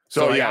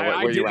 So like, yeah,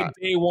 I did it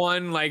day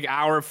one, like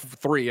hour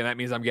 3, and that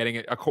means I'm getting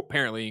it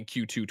apparently in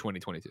Q2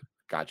 2022.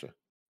 Gotcha.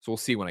 So we'll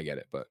see when I get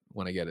it, but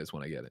when I get it is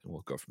when I get it, and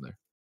we'll go from there.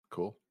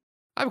 Cool.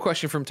 I have a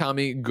question from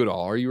Tommy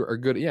Goodall. Are you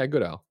good? Yeah,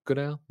 Goodall.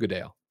 Tommy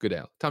Goodale.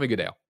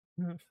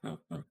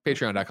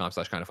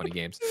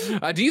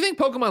 Patreon.com/kindoffunnygames. Do you think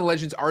Pokemon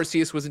Legends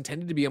Arceus was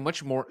intended to be a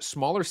much more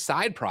smaller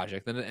side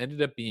project than it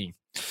ended up being?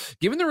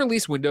 Given the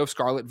release window of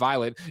Scarlet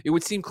Violet, it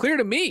would seem clear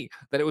to me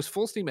that it was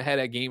full steam ahead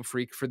at Game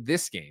Freak for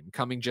this game,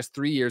 coming just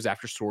 3 years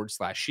after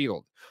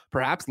Sword/Shield.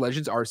 Perhaps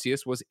Legends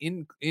Arceus was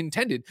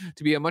intended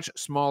to be a much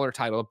smaller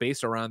title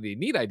based around the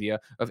neat idea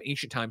of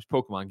ancient times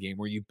Pokemon game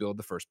where you build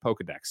the first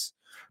Pokedex.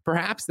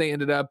 Perhaps they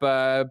ended up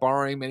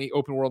borrowing many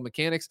open world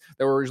mechanics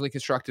that were originally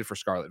constructed for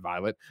Scarlet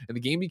Violet, and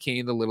the game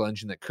became the little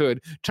engine that could,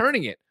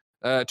 turning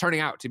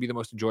out to be the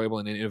most enjoyable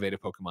and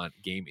innovative Pokemon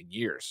game in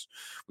years.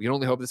 We can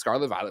only hope that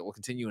Scarlet Violet will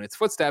continue in its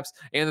footsteps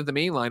and that the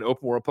mainline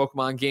open world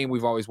Pokemon game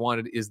we've always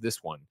wanted is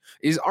this one.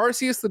 Is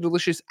Arceus the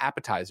delicious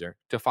appetizer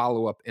to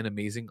follow up an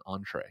amazing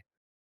entree?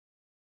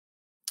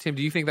 Tim,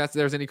 do you think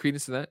there's any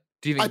credence to that?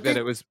 Do you think that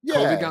it was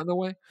COVID got in the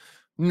way?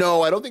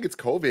 No, I don't think it's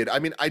COVID. I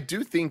mean, I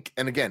do think,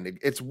 and again,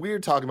 it's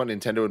weird talking about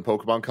Nintendo and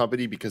Pokemon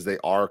Company because they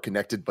are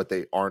connected, but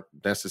they aren't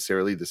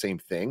necessarily the same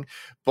thing.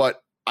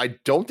 But I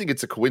don't think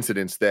it's a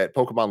coincidence that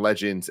Pokemon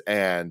Legends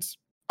and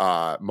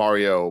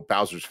Mario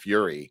Bowser's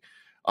Fury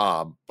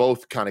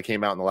both kind of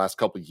came out in the last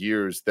couple of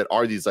years that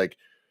are these like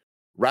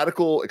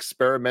radical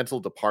experimental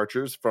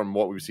departures from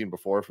what we've seen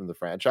before from the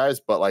franchise,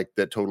 but like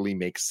that totally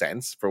makes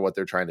sense for what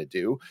they're trying to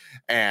do.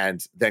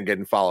 And then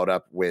getting followed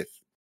up with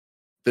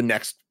the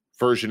next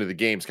version of the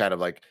games, kind of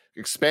like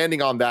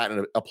expanding on that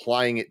and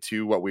applying it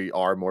to what we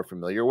are more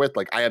familiar with.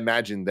 Like I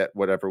imagine that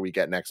whatever we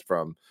get next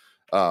from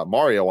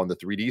Mario on the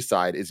 3D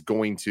side is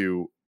going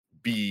to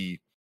be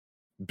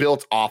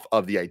built off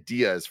of the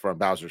ideas from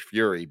Bowser's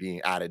Fury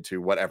being added to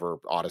whatever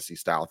Odyssey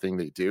style thing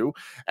they do.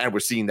 And we're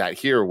seeing that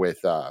here with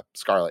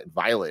Scarlet and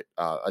Violet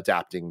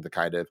adapting the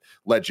kind of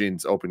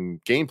Legends open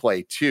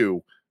gameplay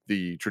to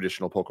the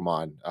traditional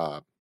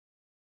Pokemon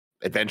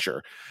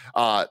adventure.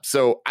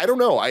 So I don't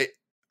know. I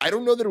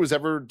don't know that it was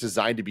ever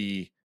designed to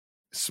be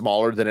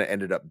smaller than it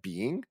ended up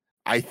being.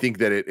 I think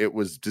that it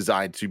was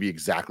designed to be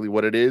exactly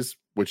what it is,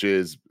 which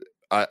is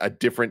a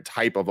different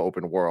type of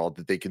open world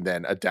that they can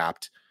then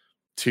adapt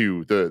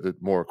to the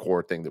more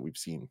core thing that we've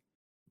seen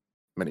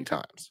many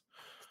times.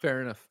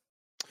 Fair enough.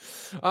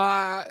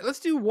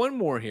 Let's do one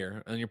more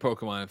here on your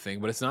Pokemon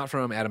thing, but it's not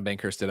from Adam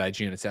Bankhurst at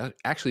IGN. It's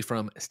actually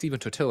from Steven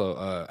Totillo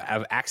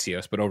of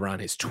Axios, but over on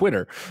his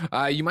Twitter.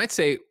 You might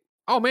say,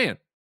 oh man,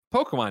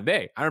 Pokemon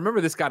Day. I remember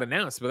this got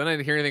announced, but then I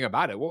didn't hear anything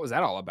about it. What was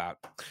that all about?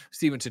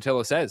 Steven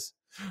Totillo says,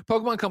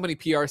 Pokemon Company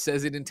PR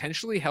says it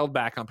intentionally held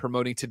back on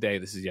promoting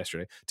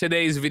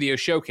today's video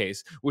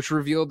showcase, which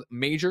revealed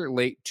major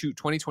late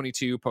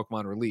 2022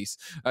 Pokemon release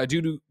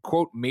due to,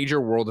 quote,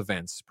 major world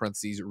events,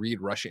 parentheses,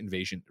 read Russian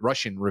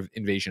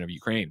invasion of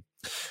Ukraine.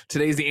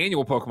 Today is the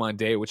annual Pokemon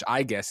Day, which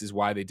I guess is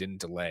why they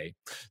didn't delay.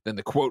 Then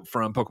the quote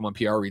from Pokemon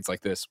PR reads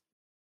like this.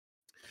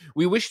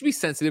 We wish to be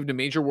sensitive to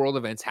major world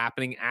events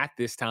happening at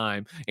this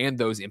time and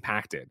those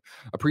impacted.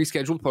 A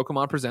pre-scheduled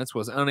Pokemon Presents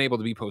was unable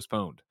to be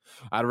postponed.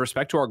 Out of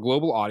respect to our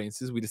global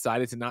audiences, we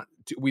decided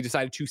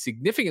to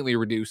significantly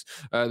reduce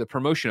the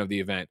promotion of the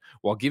event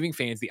while giving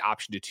fans the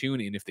option to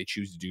tune in if they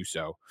choose to do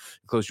so.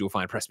 Enclosed, you will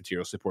find press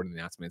material supporting the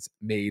announcements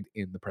made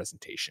in the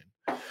presentation.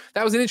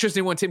 That was an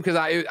interesting one, Tim, because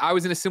I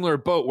was in a similar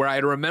boat where I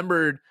had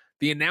remembered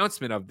the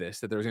announcement of this,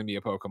 that there was going to be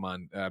a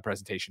Pokemon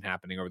presentation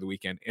happening over the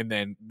weekend, and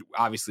then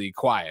obviously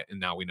quiet, and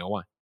now we know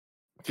why.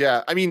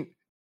 Yeah, I mean,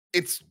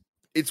 it's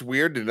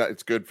weird, and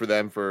it's good for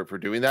them for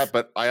doing that,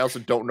 but I also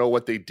don't know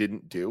what they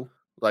didn't do,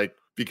 like,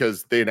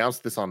 because they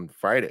announced this on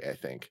Friday, I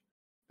think,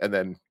 and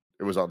then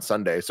it was on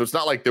Sunday, so it's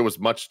not like there was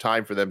much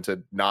time for them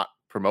to not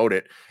promote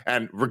it.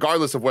 And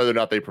regardless of whether or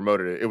not they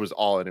promoted it, it was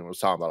all anyone was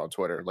talking about on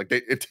Twitter. Like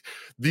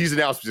these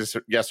announcements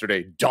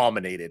yesterday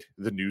dominated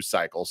the news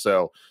cycle,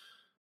 so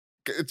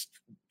it's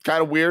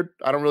kind of weird.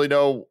 I don't really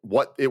know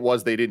what it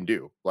was they didn't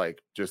do.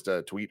 Like just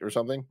a tweet or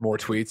something. More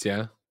tweets,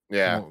 yeah.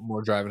 Yeah.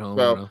 More driving home.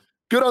 So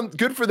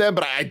good for them,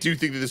 but I do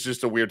think that this is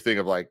just a weird thing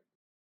of like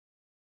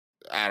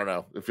I don't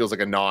know. It feels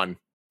like a non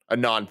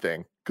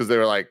thing because they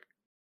were like,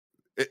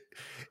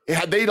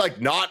 had they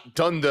like not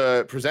done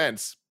the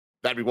presents,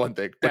 that'd be one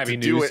thing. But That'd to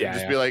be do news, it and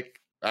just be like,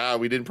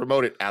 we didn't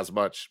promote it as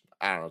much.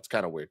 I don't know. It's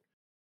kind of weird.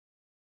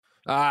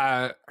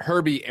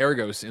 Herbie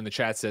Ergos in the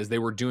chat says they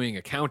were doing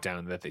a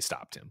countdown that they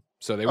stopped him.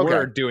 So they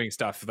were doing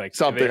stuff like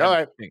something. All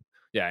right.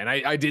 Yeah, and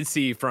I did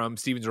see from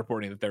Steven's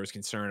reporting that there was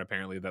concern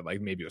apparently that like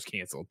maybe it was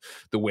canceled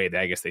the way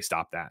that I guess they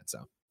stopped that. So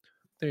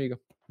there you go.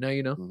 Now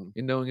you know. Mm-hmm.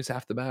 And knowing is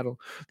half the battle.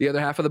 The other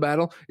half of the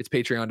battle, it's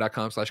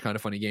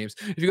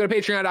patreon.com/kindoffunnygames. If you go to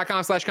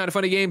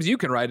patreon.com/kindoffunnygames, you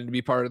can write in to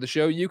be part of the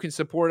show. You can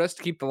support us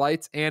to keep the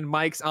lights and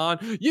mics on.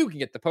 You can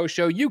get the post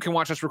show. You can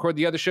watch us record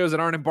the other shows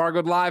that aren't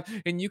embargoed live.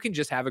 And you can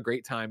just have a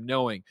great time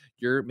knowing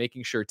you're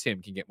making sure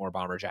Tim can get more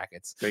bomber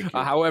jackets.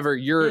 However,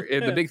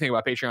 the big thing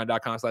about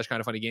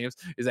patreon.com/kindoffunnygames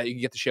is that you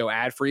can get the show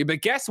ad free.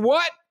 But guess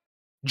what,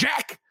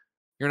 Jack?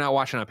 You're not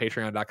watching on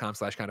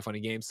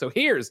patreon.com/kindoffunnygames. So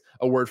here's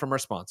a word from our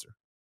sponsor.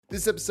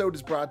 This episode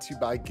is brought to you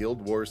by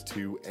Guild Wars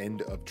 2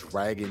 End of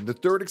Dragon, the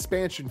third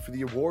expansion for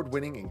the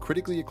award-winning and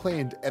critically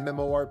acclaimed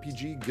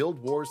MMORPG Guild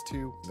Wars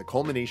 2, and the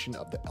culmination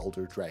of the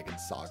Elder Dragon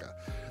saga.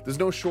 There's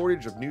no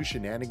shortage of new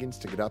shenanigans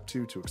to get up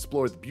to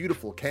explore the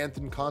beautiful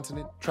Canthan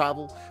continent,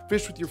 travel,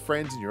 fish with your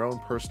friends in your own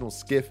personal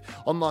skiff,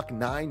 unlock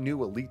 9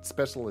 new elite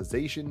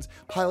specializations,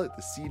 pilot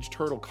the Siege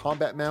Turtle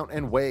combat mount,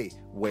 and way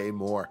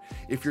more.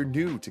 If you're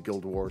new to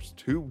Guild Wars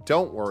 2,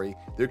 don't worry.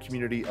 Their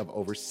community of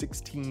over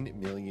 16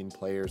 million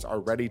players are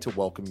ready to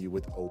welcome you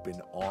with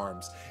open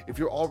arms. If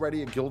you're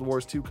already a Guild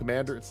Wars 2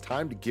 commander, it's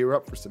time to gear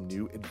up for some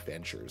new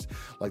adventures,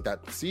 like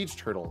that Siege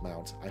Turtle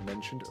mount I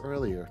mentioned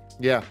earlier.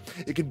 Yeah,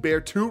 it can bear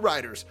 2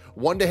 riders,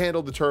 one to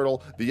handle the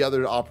turtle, the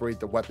other to operate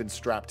the weapon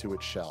strapped to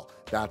its shell.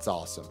 That's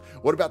awesome.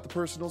 What about the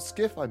personal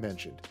skiff I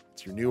mentioned?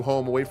 It's your new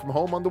home away from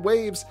home on the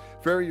waves.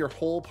 Ferry your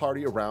whole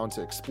party around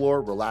to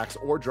explore, relax,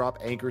 or drop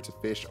anchor to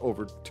fish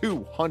over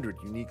 200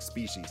 unique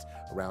species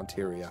around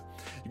Tyria.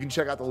 You can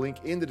check out the link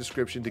in the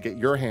description to get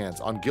your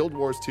hands on Guild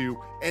Wars 2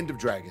 End of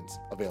Dragons,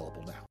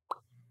 available now.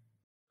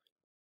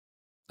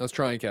 I was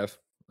trying, Kev.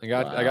 I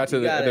got to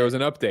there was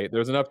an update. There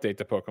was an update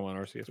to Pokemon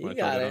Arceus. You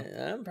got it.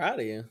 I'm proud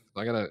of you.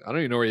 I don't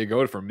even know where you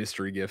go for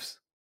mystery gifts.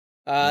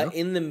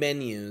 In the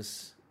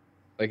menus.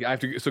 Like I have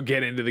to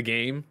get into the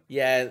game.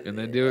 Yeah, and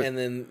then do it. And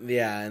then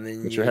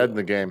get your head in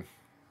the game.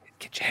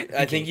 Get your head in the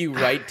game. I think you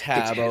right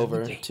tab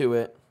over to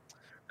it.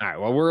 All right,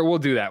 well, we'll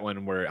do that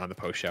when we're on the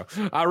post show.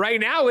 Right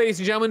now, ladies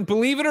and gentlemen,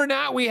 believe it or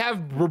not, we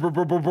have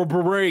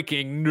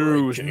breaking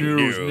news.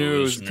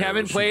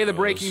 Kevin, play the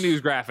breaking news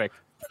graphic.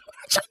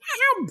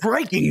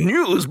 Breaking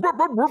news.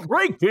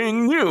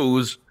 Breaking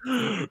news.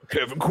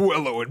 Kevin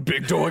Coelho and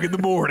Big Dog in the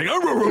morning.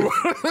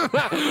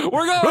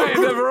 We're going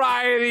to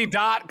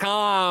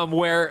Variety.com,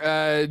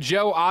 where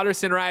Joe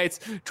Otterson writes,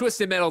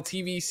 Twisted Metal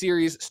TV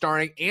series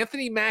starring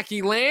Anthony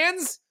Mackie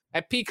lands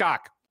at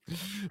Peacock.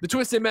 The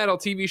Twisted Metal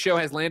TV show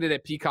has landed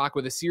at Peacock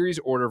with a series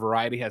order,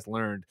 Variety has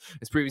learned.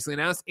 As previously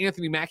announced,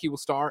 Anthony Mackie will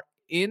star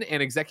in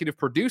and executive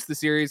produce the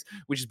series,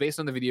 which is based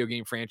on the video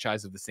game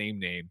franchise of the same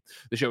name.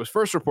 The show was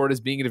first reported as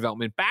being in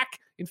development back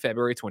in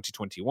February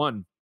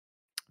 2021.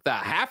 The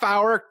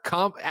half-hour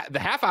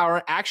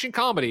action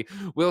comedy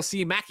will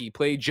see Mackie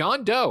play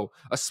John Doe,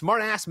 a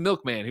smart-ass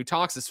milkman who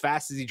talks as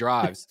fast as he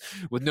drives.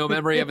 With no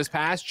memory of his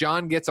past,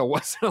 John gets a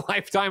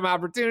once-in-a-lifetime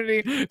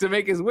opportunity to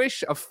make his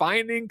wish of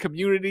finding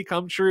community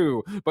come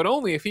true, but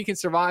only if he can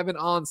survive an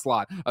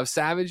onslaught of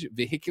savage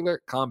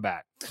vehicular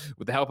combat.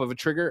 With the help of a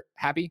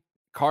trigger-happy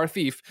car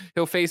thief,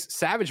 he'll face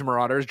savage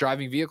marauders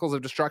driving vehicles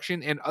of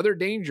destruction and other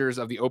dangers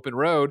of the open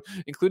road,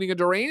 including a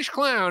deranged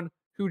clown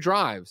who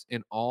drives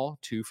an all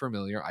too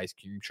familiar ice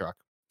cream truck.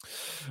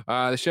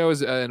 The show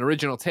is an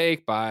original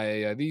take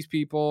by these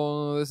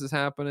people. This is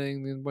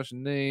happening. There's a bunch of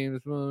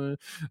names.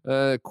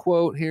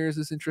 Quote here is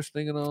this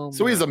interesting and all.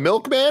 So he's a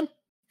milkman?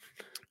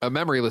 A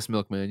memoryless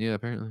milkman. Yeah,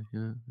 apparently.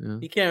 Yeah.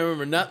 You can't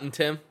remember nothing,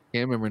 Tim.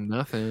 Can't remember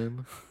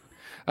nothing.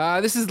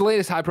 This is the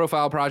latest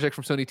high-profile project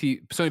from Sony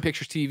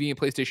Pictures TV and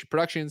PlayStation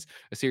Productions.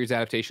 A series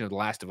adaptation of The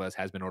Last of Us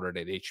has been ordered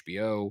at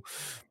HBO.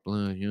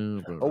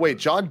 Oh, wait,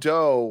 John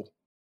Doe.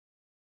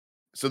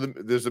 So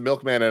there's a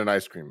milkman and an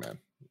ice cream man.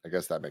 I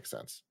guess that makes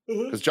sense.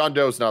 Because John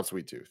Doe's not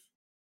Sweet Tooth.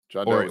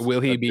 Or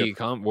will he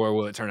become, or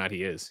will it turn out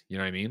he is? You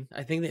know what I mean?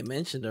 I think they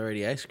mentioned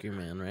already Ice Cream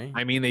Man, right?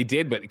 I mean, they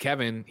did, but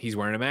Kevin, he's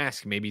wearing a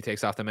mask. Maybe he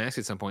takes off the mask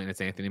at some point and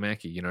it's Anthony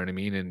Mackie. You know what I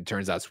mean? And it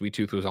turns out Sweet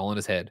Tooth was all in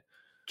his head.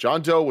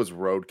 John Doe was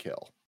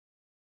Roadkill.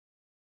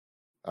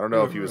 I don't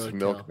know if he was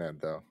Milkman,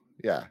 though.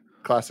 Yeah,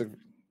 classic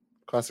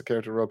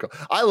character Roadkill.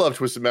 I love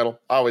Twisted Metal.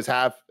 I always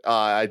have.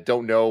 I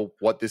don't know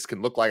what this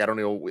can look like. I don't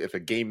know if a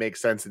game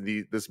makes sense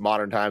in this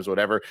modern times,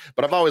 whatever.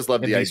 But I've always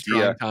loved the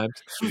idea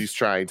these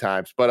trying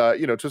times. But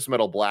Twisted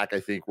Metal Black, I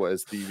think,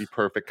 was the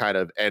perfect kind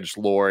of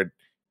edgelord.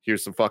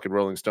 Here's some fucking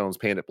Rolling Stones,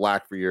 paint it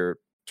black for your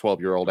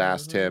 12-year-old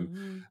ass,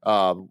 Tim.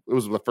 It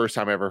was the first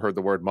time I ever heard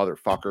the word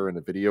motherfucker in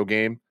a video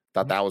game.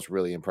 Thought that was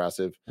really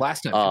impressive.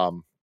 Last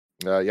time.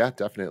 Yeah,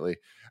 definitely.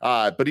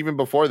 But even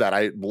before that,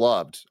 I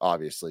loved,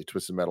 obviously,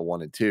 Twisted Metal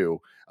 1 and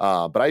 2.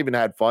 But I even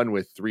had fun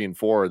with 3 and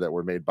 4 that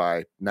were made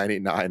by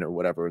 989 or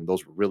whatever, and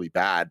those were really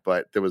bad,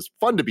 but there was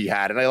fun to be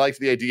had. And I liked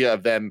the idea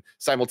of them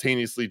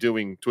simultaneously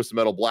doing Twisted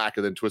Metal Black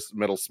and then Twisted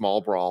Metal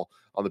Small Brawl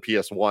on the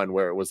PS1,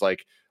 where it was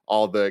like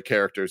all the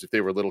characters, if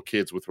they were little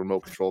kids with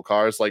remote control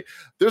cars. Like,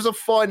 there's a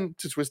fun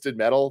to Twisted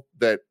Metal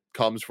that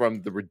comes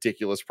from the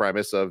ridiculous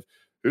premise of,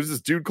 there's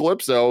this dude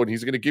Calypso, and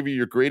he's going to give you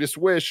your greatest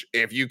wish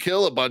if you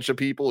kill a bunch of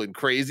people in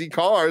crazy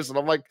cars. And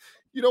I'm like,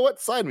 you know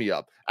what? Sign me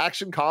up.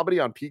 Action comedy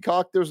on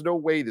Peacock. There's no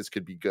way this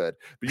could be good.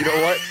 But you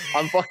know what?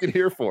 I'm fucking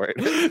here for it.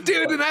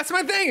 Dude, and that's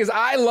my thing, is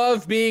I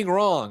love being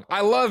wrong.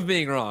 I love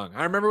being wrong.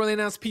 I remember when they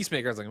announced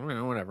Peacemaker, I was like,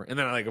 whatever. And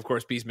then like, of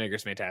course,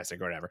 Peacemaker's fantastic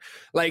or whatever.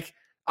 Like,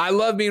 I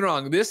love being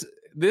wrong.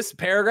 This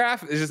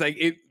paragraph is just like,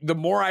 it. The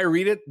more I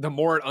read it, the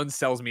more it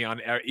unsells me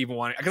on even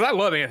wanting, because I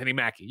love Anthony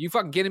Mackie. You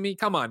fucking kidding me?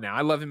 Come on now.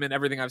 I love him in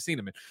everything I've seen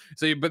him in.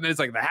 So, but then it's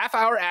like the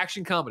half-hour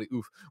action comedy.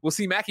 Oof. We'll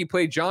see Mackie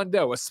play John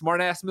Doe, a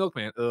smart-ass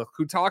milkman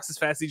who talks as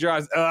fast as he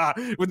drives,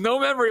 with no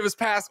memory of his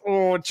past.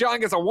 Oh,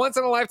 John gets a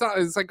once-in-a-lifetime.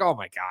 It's like, oh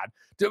my God.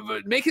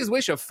 To make his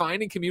wish of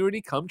finding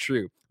community come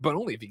true, but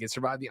only if he can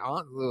survive the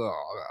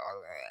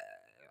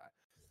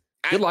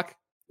Good luck.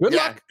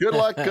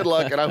 Good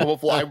luck. And I'm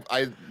hopeful.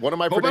 I one of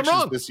my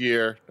predictions this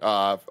year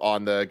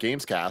on the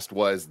Gamescast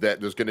was that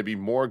there's going to be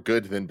more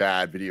good than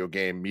bad video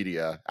game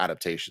media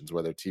adaptations,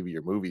 whether TV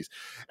or movies.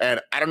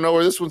 And I don't know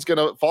where this one's going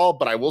to fall,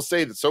 but I will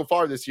say that so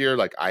far this year,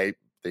 like, I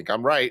think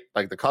I'm right.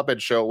 Like, the Cuphead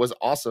show was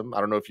awesome. I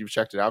don't know if you've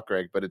checked it out,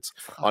 Greg, but it's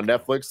on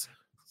Netflix.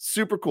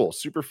 Super cool,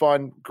 super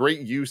fun, great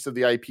use of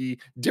the IP.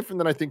 Different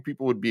than I think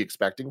people would be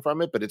expecting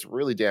from it, but it's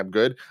really damn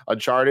good.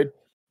 Uncharted,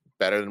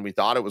 better than we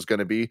thought it was going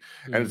to be.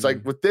 And it's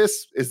like, with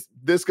this, is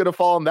this going to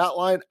fall in that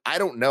line? I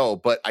don't know,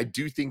 but I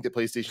do think that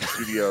PlayStation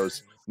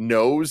Studios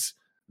knows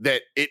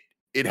that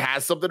it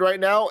has something right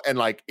now, and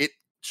like, it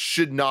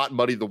should not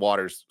muddy the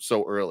waters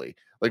so early.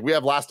 Like, we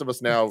have Last of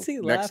Us now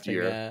next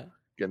year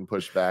getting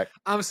pushed back.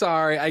 I'm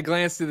sorry, I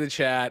glanced through the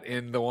chat,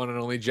 and the one and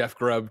only Jeff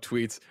Grubb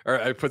tweets,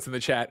 or puts in the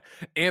chat,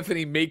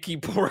 Anthony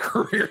making poor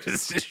career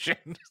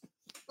decision.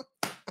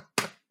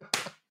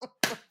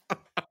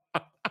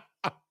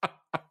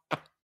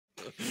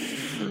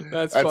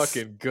 That's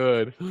fucking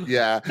good.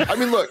 Yeah. I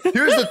mean, look,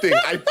 here's the thing.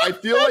 I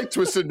feel like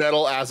Twisted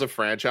Metal as a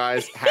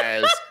franchise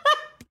has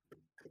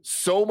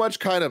so much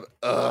kind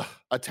of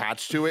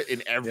attached to it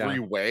in every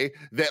way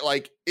that,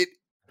 like,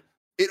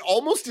 it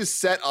almost is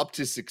set up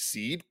to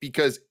succeed,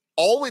 because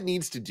all it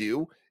needs to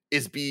do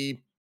is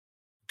be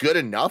good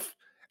enough,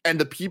 and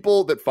the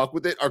people that fuck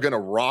with it are going to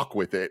rock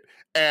with it.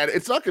 And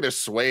it's not going to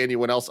sway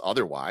anyone else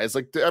otherwise.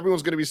 Like,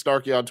 everyone's going to be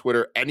snarky on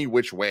Twitter any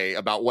which way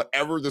about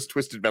whatever this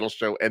Twisted Metal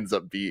show ends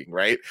up being,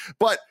 right?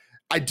 But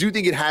I do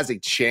think it has a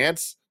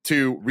chance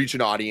to reach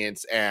an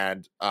audience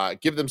and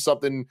give them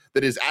something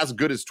that is as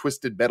good as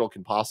Twisted Metal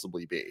can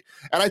possibly be.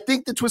 And I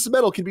think that Twisted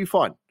Metal can be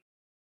fun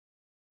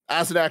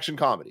as an action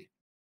comedy.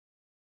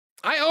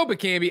 I hope it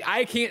can be.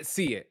 I can't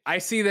see it. I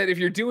see that if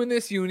you're doing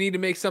this, you need to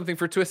make something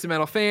for Twisted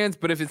Metal fans.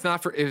 But if it's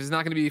not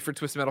going to be for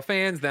Twisted Metal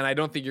fans, then I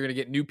don't think you're going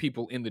to get new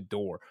people in the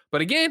door.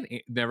 But again,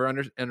 never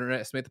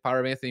underestimate the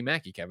power of Anthony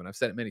Mackie, Kevin. I've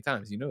said it many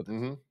times. You know this.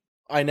 Mm-hmm.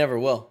 I never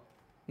will.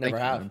 Never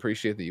have. I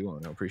appreciate that you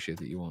won't.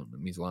 It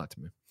means a lot to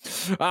me.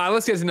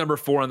 Let's get to number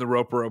 4 on the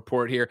Roper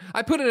Report here.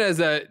 I put it as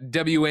a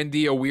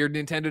WND, a weird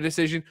Nintendo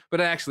decision,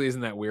 but it actually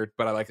isn't that weird.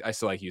 But I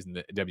still like using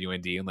the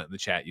WND and letting the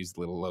chat use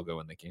the little logo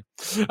when they can.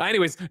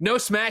 Anyways, no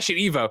Smash at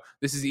Evo.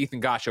 This is Ethan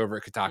Gotch over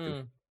at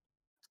Kotaku.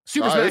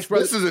 Super Smash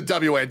Bros. This is a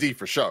WND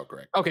for sure,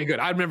 Greg. Okay,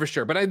 good. I remember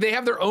sure. But they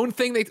have their own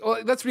thing.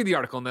 Let's read the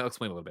article and they'll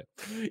explain a little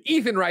bit.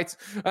 Ethan writes,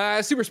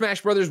 Super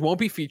Smash Bros. Won't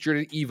be featured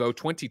at EVO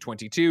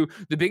 2022,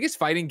 the biggest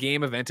fighting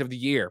game event of the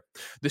year.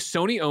 The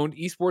Sony-owned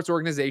esports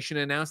organization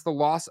announced the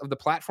loss of the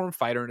platform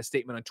fighter in a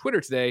statement on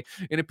Twitter today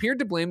and appeared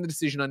to blame the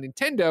decision on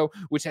Nintendo,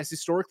 which has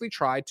historically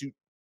tried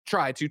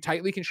to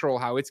tightly control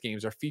how its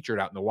games are featured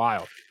out in the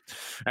wild.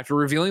 After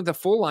revealing the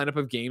full lineup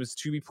of games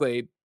to be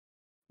played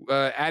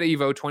at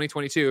EVO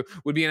 2022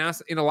 would be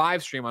announced in a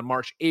live stream on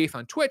March 8th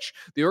on Twitch,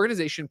 the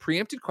organization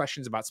preempted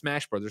questions about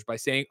Smash Brothers by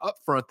saying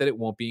upfront that it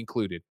won't be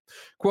included.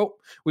 Quote,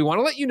 "We want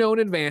to let you know in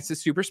advance that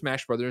Super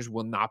Smash Brothers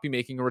will not be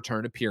making a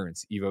return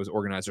appearance," EVO's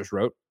organizers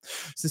wrote.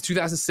 Since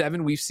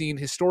 2007, we've seen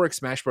historic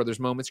Smash Brothers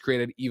moments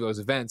created at EVO's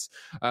events.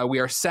 We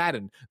are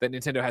saddened that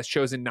Nintendo has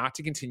chosen not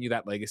to continue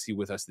that legacy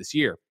with us this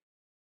year.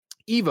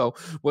 EVO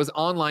was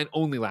online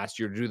only last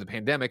year due to the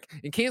pandemic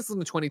and canceled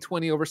in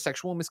 2020 over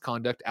sexual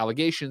misconduct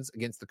allegations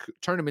against the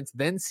tournament's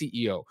then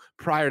CEO.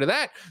 Prior to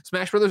that,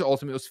 Smash Bros.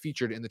 Ultimate was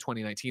featured in the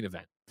 2019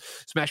 event.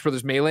 Smash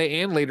Bros. Melee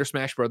and later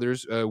Smash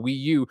Bros. Wii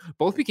U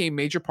both became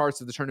major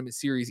parts of the tournament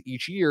series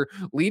each year,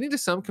 leading to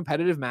some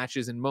competitive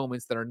matches and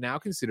moments that are now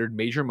considered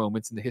major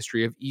moments in the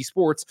history of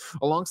esports,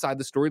 alongside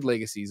the storied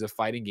legacies of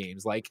fighting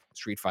games like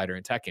Street Fighter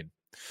and Tekken.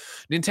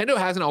 Nintendo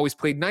hasn't always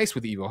played nice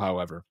with EVO,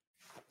 however.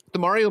 The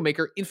Mario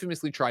Maker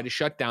infamously tried to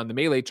shut down the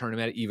Melee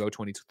tournament at EVO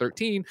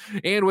 2013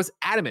 and was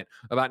adamant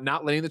about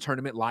not letting the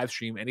tournament live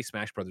stream any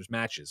Smash Brothers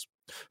matches.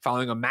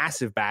 Following a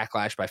massive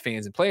backlash by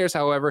fans and players,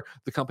 however,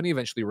 the company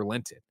eventually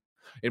relented.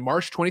 In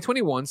March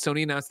 2021,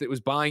 Sony announced that it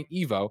was buying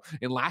EVO,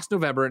 and last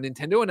November,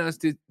 Nintendo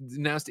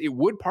announced it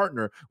would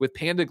partner with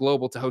Panda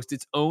Global to host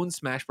its own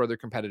Smash Brother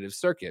competitive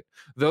circuit,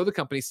 though the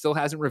company still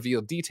hasn't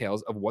revealed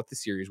details of when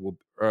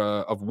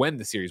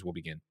the series will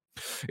begin.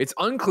 It's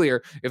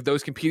unclear if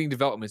those competing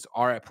developments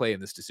are at play in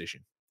this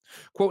decision.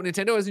 Quote,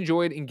 Nintendo has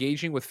enjoyed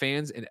engaging with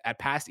fans at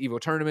past EVO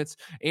tournaments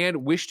and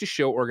wish to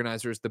show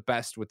organizers the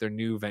best with their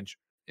new venture.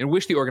 And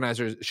wish the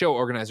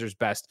organizers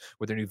best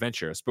with their new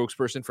venture, a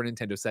spokesperson for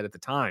Nintendo said at the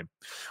time.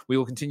 We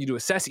will continue to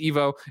assess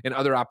EVO and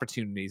other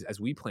opportunities as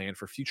we plan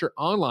for future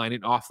online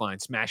and offline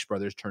Smash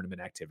Brothers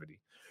tournament activity.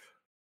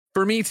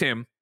 For me,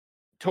 Tim,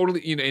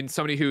 totally, and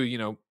somebody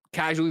who,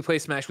 casually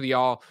plays Smash with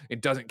y'all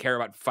and doesn't care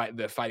about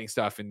the fighting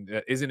stuff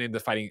and isn't in the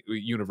fighting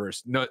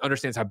universe,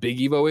 understands how big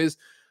EVO is.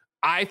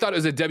 I thought it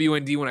was a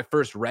WND when I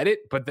first read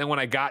it, but then when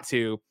I got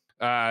to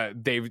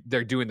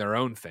they're doing their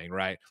own thing,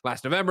 right?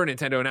 Last November,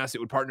 Nintendo announced it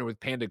would partner with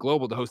Panda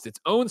Global to host its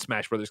own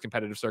Smash Brothers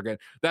competitive circuit.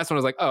 That's when I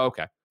was like, oh,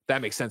 okay,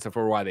 that makes sense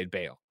for why they'd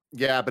bail.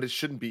 Yeah, but it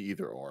shouldn't be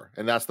either or.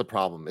 And that's the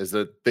problem, is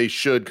that they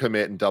should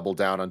commit and double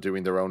down on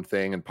doing their own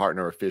thing and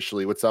partner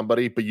officially with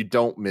somebody, but you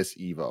don't miss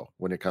EVO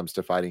when it comes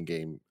to fighting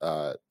game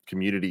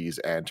communities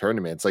and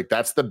tournaments. Like,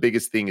 that's the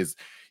biggest thing, is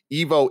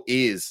EVO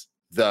is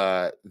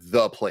the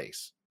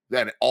place.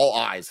 Then all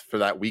eyes for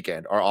that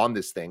weekend are on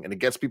this thing, and it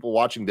gets people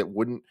watching that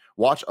wouldn't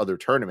watch other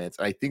tournaments.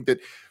 And I think that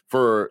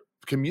for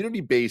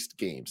community-based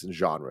games and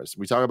genres,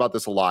 we talk about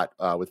this a lot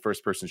with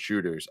first-person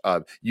shooters.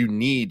 You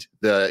need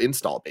the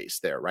install base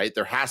there, right?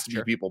 There has to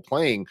be people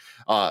playing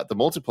the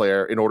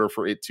multiplayer in order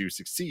for it to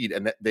succeed,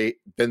 and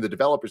then the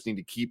developers need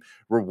to keep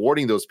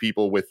rewarding those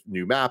people with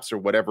new maps or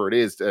whatever it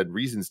is, and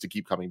reasons to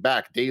keep coming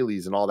back,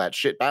 dailies and all that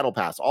shit, battle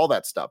pass, all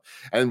that stuff.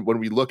 And when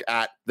we look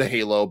at the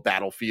Halo,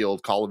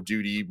 Battlefield, Call of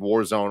Duty,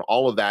 Warzone,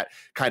 all of that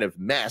kind of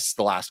mess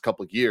the last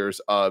couple of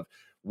years of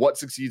what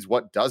succeeds,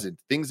 what doesn't.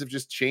 Things have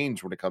just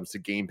changed when it comes to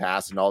Game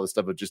Pass and all this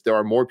stuff. But just there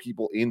are more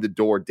people in the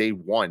door day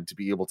one to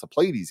be able to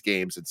play these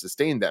games and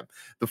sustain them.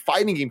 The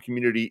fighting game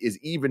community is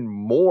even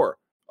more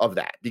of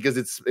that because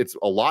it's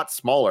a lot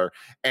smaller.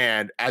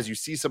 And as you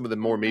see some of the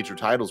more major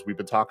titles, we've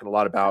been talking a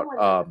lot about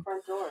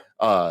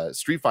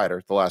Street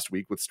Fighter the last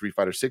week with Street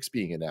Fighter 6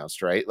 being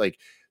announced, right? Like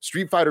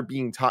Street Fighter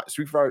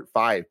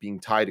 5 being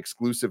tied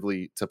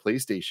exclusively to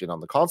PlayStation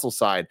on the console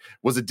side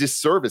was a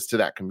disservice to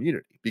that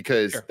community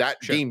because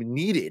game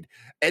needed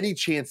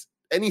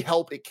any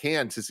help it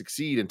can to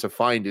succeed and to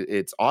find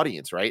its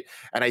audience, right?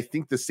 And I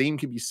think the same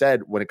can be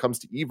said when it comes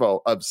to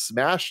EVO. Of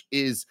Smash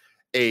is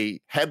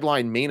a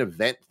headline main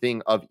event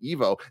thing of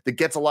EVO that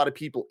gets a lot of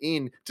people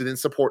in to then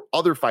support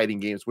other fighting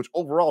games, which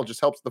overall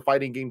just helps the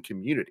fighting game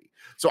community.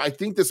 So I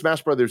think the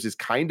Smash Brothers is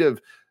kind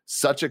of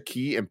such a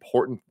key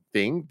important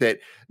thing that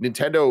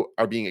Nintendo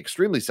are being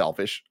extremely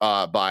selfish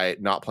by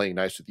not playing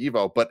nice with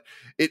EVO, but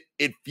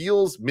it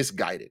feels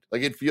misguided.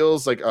 Like it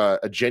feels like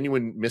a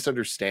genuine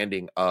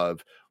misunderstanding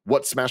of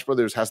what Smash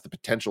Brothers has the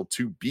potential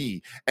to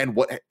be and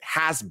what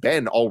has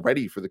been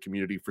already for the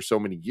community for so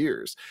many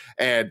years.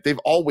 And they've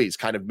always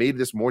kind of made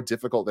this more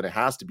difficult than it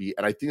has to be.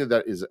 And I think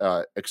that is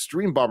an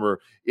extreme bummer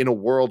in a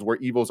world where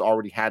EVO's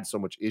already had so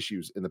much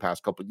issues in the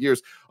past couple of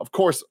years. Of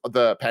course,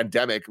 the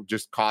pandemic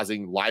just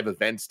causing live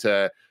events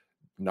to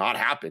not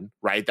happen,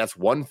 right? That's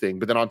one thing.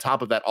 But then on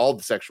top of that, all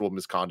the sexual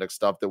misconduct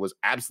stuff that was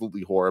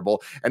absolutely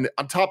horrible. And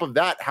on top of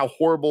that, how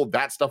horrible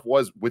that stuff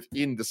was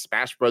within the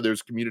Smash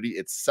Brothers community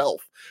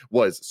itself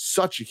was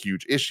such a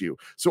huge issue.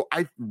 So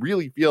I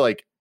really feel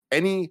like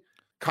any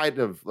kind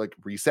of like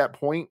reset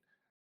point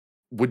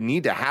would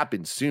need to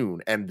happen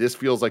soon. And this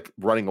feels like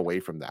running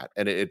away from that.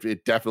 And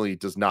it definitely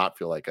does not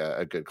feel like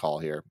a good call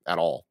here at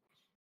all.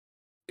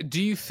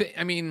 Do you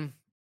think,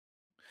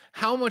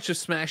 how much of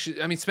Smash?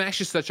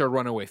 Smash is such a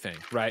runaway thing,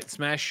 right?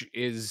 Smash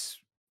is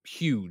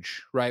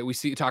huge, right? We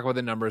talk about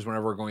the numbers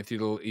whenever we're going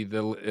through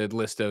the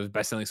list of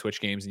best-selling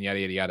Switch games and yada,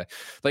 yada, yada.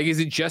 Like, is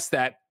it just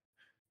that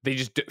they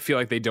just feel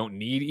like they don't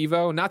need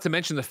EVO? Not to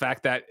mention the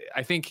fact that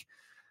I think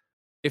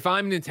if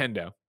I'm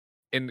Nintendo,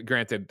 and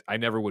granted, I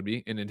never would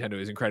be, and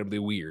Nintendo is incredibly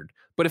weird,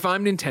 but if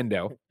I'm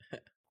Nintendo,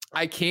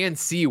 I can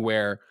see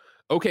where,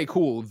 okay,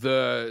 cool,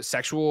 the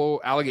sexual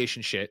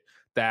allegation shit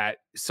that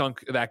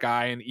sunk that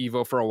guy in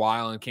EVO for a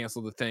while and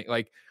canceled the thing.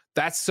 Like,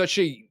 that's such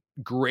a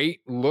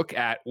great look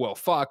at, well,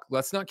 fuck,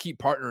 let's not keep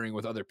partnering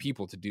with other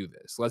people to do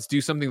this. Let's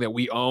do something that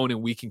we own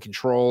and we can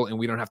control, and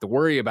we don't have to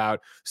worry about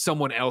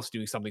someone else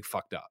doing something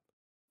fucked up.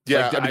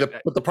 Yeah,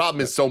 but the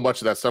problem is so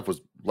much of that stuff was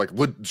like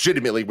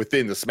legitimately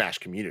within the Smash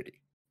community.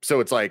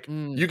 So it's like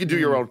you can do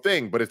your own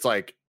thing, but it's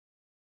like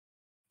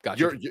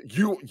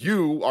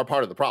you are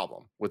part of the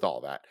problem with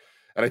all that.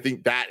 And I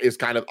think that is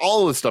kind of,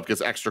 all of this stuff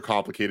gets extra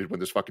complicated when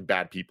there's fucking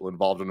bad people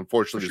involved. And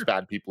unfortunately, there's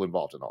bad people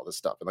involved in all this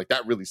stuff. And like,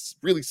 that really,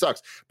 really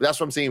sucks. But that's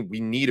what I'm saying. We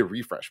need a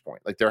refresh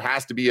point. Like, there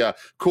has to be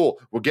cool,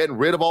 we're getting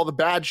rid of all the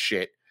bad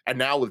shit. And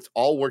now let's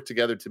all work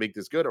together to make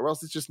this good, or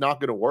else it's just not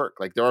going to work.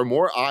 Like, there are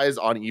more eyes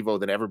on Evo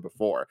than ever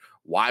before.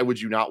 Why would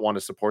you not want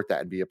to support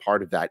that and be a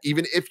part of that,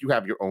 even if you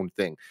have your own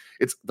thing?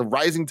 It's the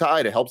rising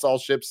tide. It helps all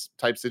ships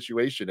type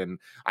situation. And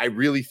I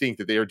really think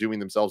that they are doing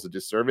themselves a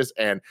disservice.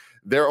 And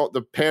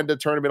the Panda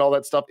tournament, all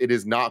that stuff, it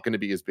is not going to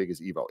be as big as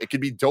Evo. It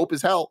could be dope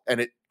as hell, and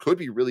it could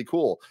be really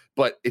cool,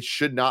 but it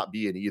should not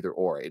be an either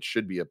or. It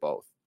should be a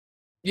both.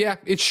 Yeah,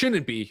 it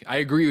shouldn't be. I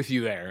agree with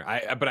you there.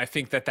 But I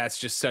think that's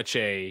just such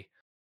a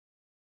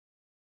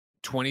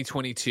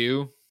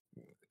 2022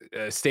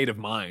 state of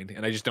mind,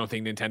 and I just don't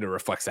think Nintendo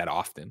reflects that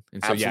often.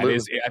 And so, Absolutely. Yeah, it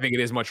is. I think it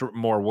is much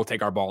more. We'll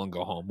take our ball and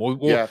go home. We'll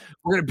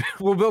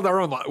build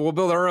our own. We'll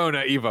build our own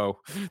Evo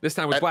this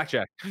time with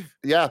blackjack.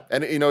 Yeah,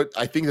 and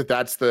I think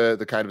that's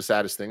the kind of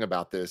saddest thing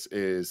about this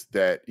is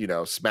that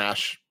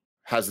Smash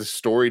has this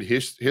storied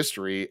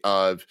history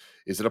of,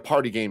 is it a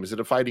party game? Is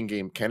it a fighting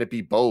game? Can it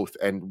be both?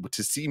 And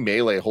to see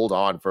Melee hold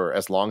on for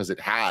as long as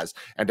it has,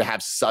 and to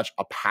have such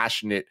a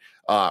passionate,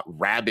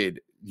 rabid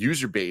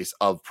user base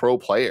of pro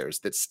players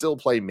that still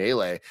play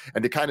Melee,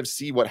 and to kind of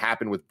see what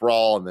happened with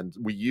Brawl and then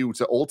Wii U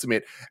to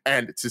Ultimate,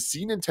 and to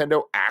see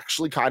Nintendo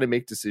actually kind of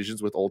make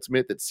decisions with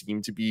Ultimate that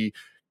seem to be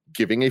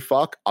giving a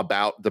fuck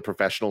about the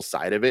professional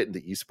side of it and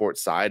the esports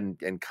side,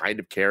 and kind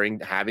of caring,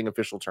 having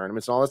official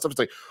tournaments and all that stuff. It's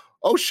like,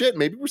 oh shit,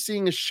 maybe we're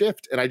seeing a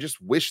shift. And I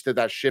just wish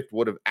that shift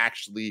would have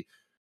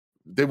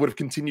they would have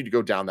continued to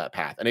go down that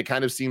path. And it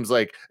kind of seems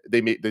like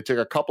they took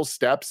a couple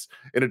steps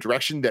in a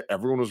direction that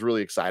everyone was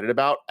really excited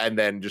about, and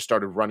then just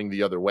started running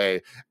the other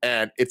way.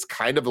 And it's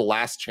kind of the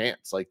last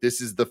chance. Like,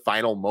 this is the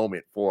final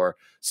moment for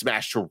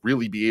Smash to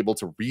really be able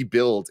to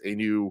rebuild a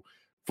new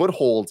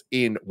foothold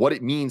in what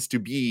it means to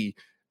be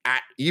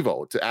at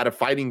Evo, at a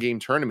fighting game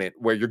tournament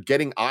where you're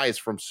getting eyes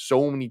from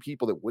so many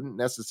people that wouldn't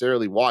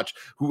necessarily watch,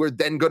 who are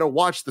then going to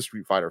watch the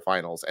Street Fighter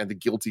finals and the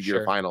Guilty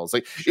Gear finals.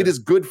 Like, it is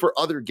good for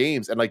other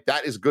games, and like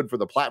that is good for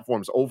the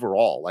platforms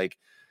overall. Like,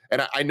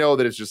 and I know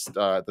that it's just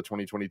the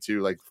 2022,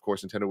 like, of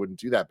course Nintendo wouldn't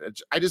do that,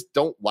 but I just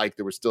don't like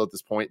that we're still at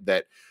this point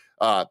that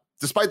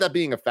despite that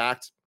being a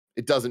fact,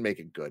 it doesn't make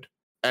it good.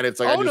 And it's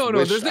like,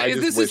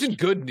 this isn't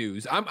good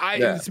news.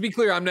 To be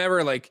clear, I'm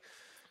never like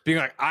being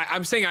like,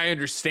 I'm saying I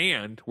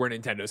understand where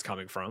Nintendo's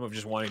coming from, of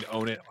just wanting to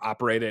own it,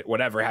 operate it,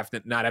 whatever,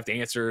 not have to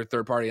answer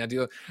third party on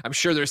deal. I'm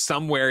sure there's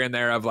somewhere in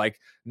there of like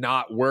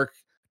not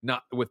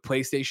with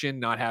PlayStation,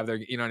 not have their,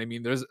 you know what I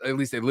mean? There's at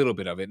least a little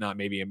bit of it, not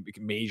maybe a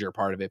major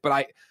part of it. But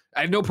I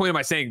at no point am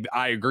I saying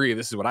I agree,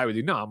 this is what I would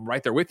do. No, I'm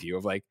right there with you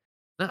of like,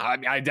 no,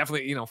 I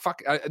definitely,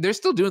 they're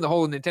still doing the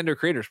whole Nintendo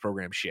Creators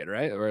Program shit,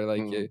 right? Or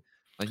like,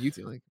 on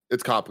YouTube, like,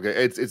 it's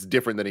complicated. It's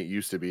different than it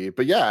used to be.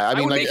 But yeah, I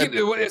mean, like,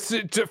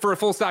 for a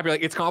full stop, you're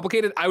like, it's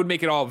complicated. I would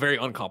make it all very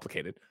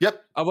uncomplicated.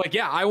 Yep. I'm like,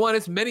 yeah, I want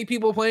as many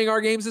people playing our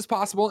games as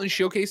possible and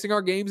showcasing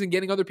our games and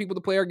getting other people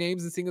to play our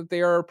games and seeing that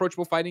they are an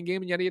approachable fighting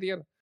game and yada yada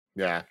yada.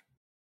 Yeah.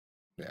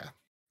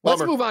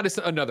 Let's move on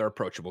to another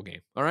approachable game.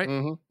 All right.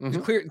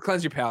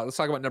 Cleanse your palate. Let's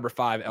talk about number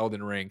 5,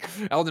 Elden Ring.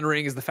 Elden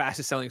Ring is the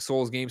fastest selling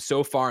Souls game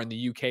so far in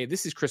the UK.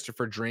 This is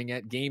Christopher Dring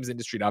at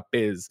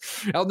gamesindustry.biz.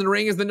 Elden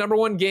Ring is the number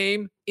 1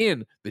 game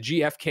in the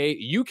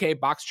GfK UK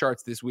box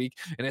charts this week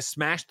and has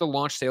smashed the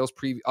launch sales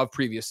of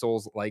previous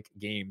Souls-like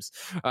games.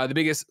 The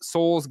biggest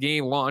Souls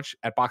game launch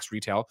at box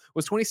retail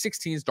was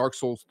 2016's Dark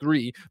Souls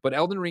 3, but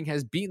Elden Ring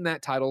has beaten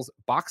that title's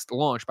boxed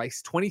launch by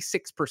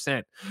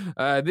 26%.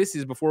 This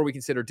is before we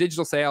consider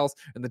digital sales,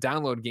 and the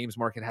download games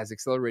market has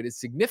accelerated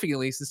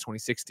significantly since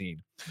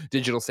 2016.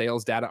 Digital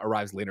sales data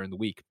arrives later in the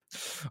week.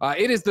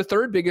 It is the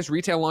 3rd biggest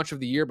retail launch of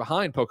the year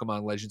behind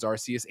Pokemon Legends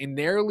Arceus and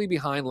narrowly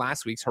behind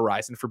last week's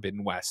Horizon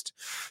Forbidden West.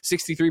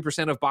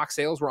 63% of box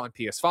sales were on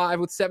PS5,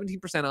 with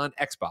 17% on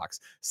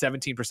Xbox,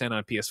 17%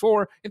 on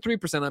PS4, and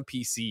 3% on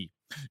PC.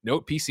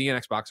 Note, PC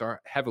and Xbox are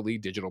heavily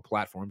digital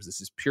platforms. This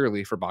is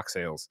purely for box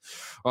sales.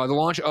 The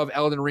launch of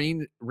Elden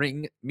Ring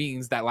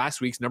means that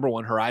last week's number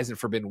 1 Horizon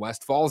Forbidden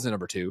West falls to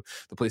number 2.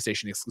 The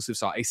PlayStation exclusive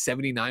saw a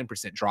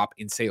 79% drop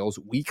in sales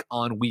week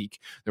on week.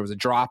 There was a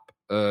drop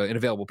in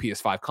available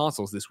PS5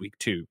 consoles this week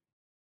too.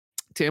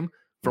 Tim,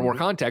 for more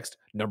context,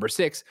 number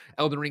 6,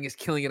 Elden Ring is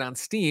killing it on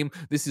Steam.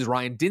 This is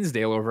Ryan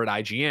Dinsdale over at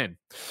IGN.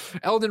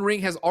 Elden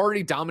Ring has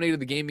already dominated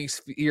the gaming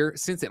sphere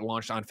since it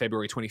launched on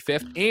February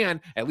 25th,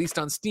 and at least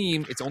on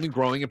Steam, it's only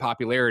growing in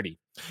popularity.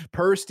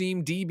 Per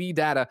Steam DB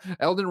data,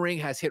 Elden Ring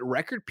has hit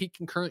record peak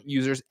concurrent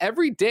users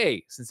every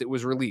day since it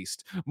was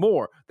released.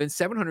 More than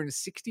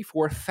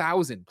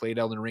 764,000 played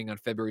Elden Ring on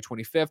February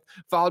 25th,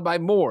 followed by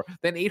more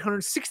than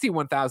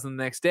 861,000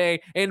 the next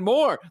day, and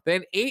more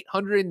than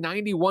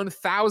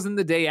 891,000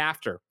 the day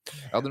after.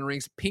 Elden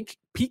Ring's peak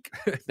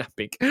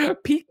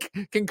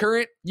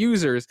concurrent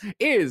users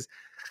is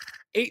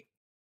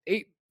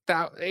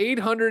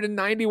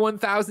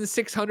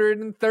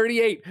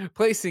 891,638,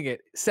 placing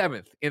it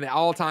 7th in the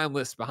all-time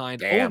list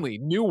behind only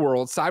New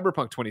World,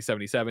 Cyberpunk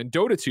 2077,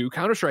 Dota 2,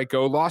 Counter-Strike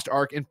Go, Lost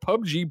Ark, and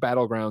PUBG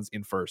Battlegrounds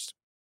in first.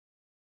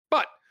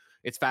 But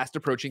it's fast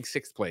approaching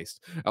 6th place.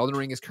 Elden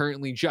Ring is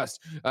currently just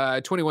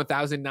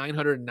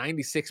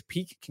 21,996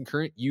 peak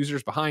concurrent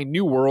users behind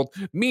New World,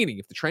 meaning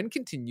if the trend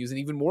continues and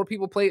even more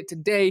people play it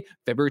today,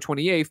 February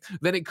 28th,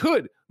 then it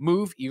could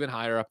move even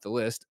higher up the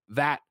list.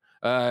 That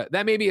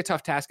may be a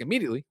tough task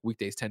immediately.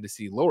 Weekdays tend to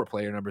see lower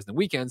player numbers than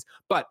weekends,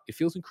 but it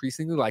feels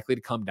increasingly likely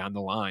to come down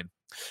the line.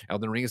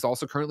 Elden Ring is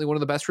also currently one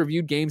of the best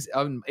reviewed games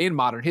in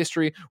modern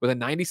history with a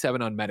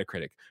 97 on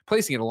Metacritic,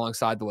 placing it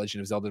alongside The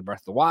Legend of Zelda Breath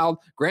of the Wild,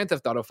 Grand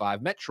Theft Auto 5,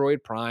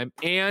 Metroid Prime,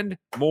 and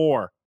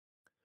more.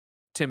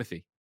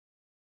 Timothy,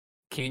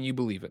 can you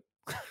believe it?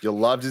 You'll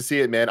love to see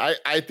it, man.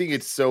 I think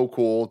it's so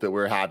cool that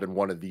we're having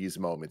one of these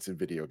moments in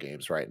video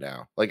games right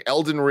now. Like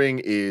Elden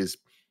Ring is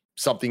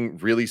something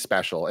really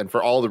special. And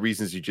for all the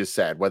reasons you just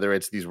said, whether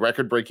it's these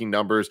record-breaking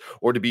numbers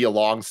or to be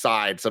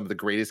alongside some of the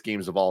greatest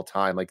games of all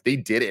time, like they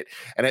did it.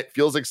 And it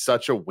feels like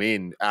such a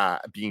win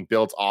being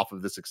built off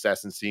of the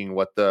success and seeing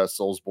what the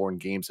Soulsborne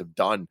games have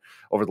done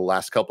over the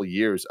last couple of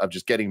years of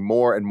just getting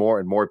more and more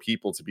and more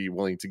people to be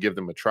willing to give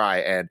them a try.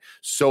 And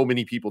so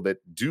many people that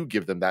do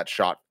give them that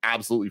shot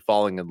absolutely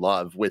falling in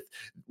love with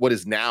what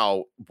is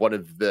now one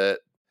of the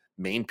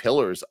main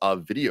pillars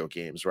of video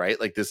games, right?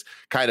 Like this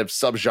kind of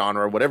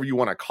subgenre, whatever you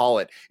want to call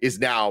it, is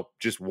now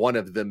just one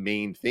of the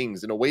main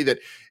things in a way that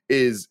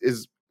is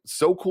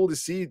so cool to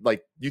see.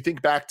 Like you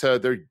think back to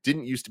there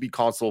didn't used to be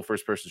console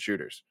first person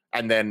shooters,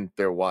 and then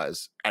there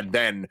was, and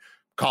then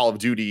Call of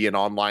Duty and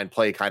online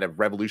play kind of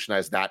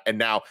revolutionized that, and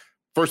now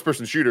first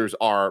person shooters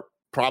are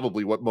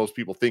probably what most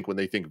people think when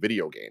they think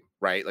video game,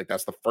 right? Like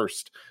that's the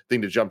first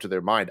thing to jump to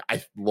their mind.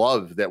 I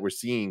love that we're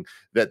seeing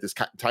that this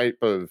type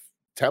of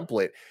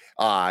template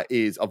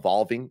is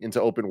evolving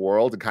into open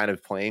world and kind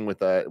of playing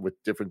with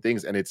different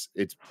things, and it's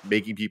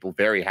making people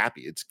very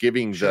happy. It's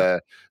giving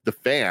the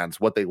fans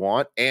what they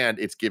want, and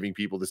it's giving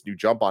people this new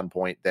jump on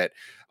point that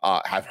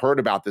have heard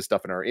about this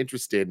stuff and are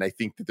interested. And I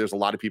think that there's a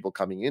lot of people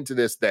coming into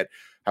this that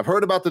have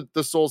heard about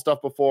the Soul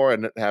stuff before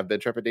and have been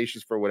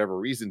trepidatious for whatever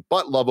reason,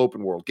 but love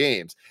open world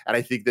games. And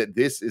I think that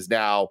this is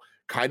now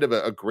kind of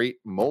a great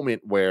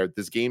moment where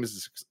this game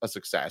is a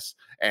success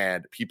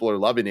and people are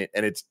loving it.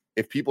 And it's,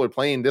 if people are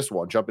playing this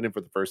one, jumping in for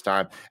the first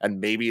time,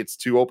 and maybe it's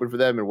too open for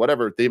them and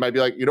whatever, they might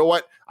be like, you know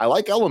what? I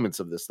like elements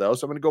of this though,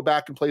 so I'm going to go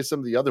back and play some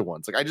of the other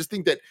ones. Like, I just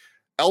think that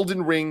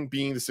Elden Ring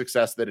being the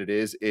success that it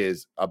is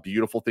a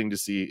beautiful thing to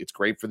see. It's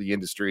great for the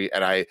industry.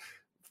 And I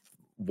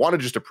want to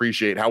just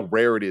appreciate how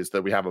rare it is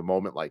that we have a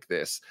moment like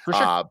this. For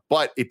sure.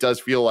 But it does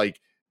feel like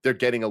they're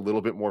getting a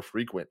little bit more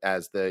frequent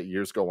as the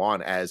years go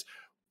on, as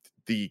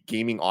the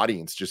gaming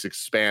audience just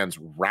expands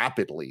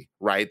rapidly,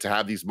 right? To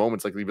have these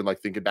moments, like even like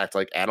thinking back to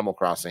like Animal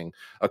Crossing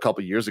a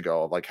couple years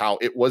ago, of like how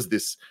it was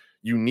this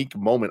unique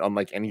moment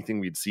unlike anything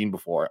we'd seen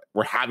before.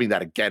 We're having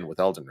that again with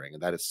Elden Ring,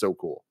 and that is so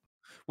cool.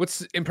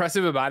 What's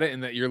impressive about it,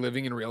 and that you're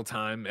living in real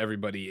time,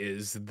 everybody,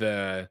 is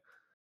the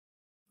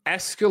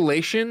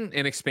escalation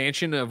and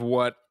expansion of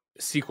what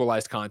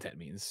sequelized content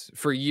means.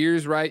 For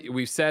years, right,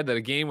 we've said that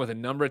a game with a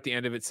number at the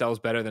end of it sells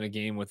better than a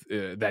game with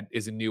that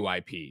is a new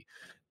IP.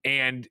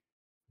 And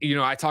you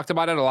know, I talked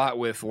about it a lot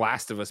with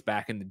Last of Us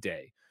back in the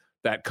day,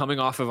 that coming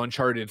off of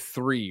Uncharted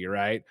 3,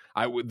 right?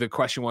 The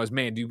question was,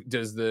 man,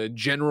 does the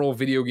general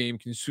video game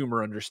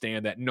consumer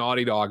understand that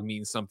Naughty Dog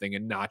means something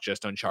and not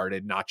just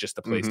Uncharted, not just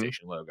the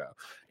PlayStation logo?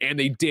 And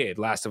they did.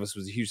 Last of Us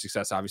was a huge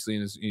success, obviously,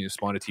 and has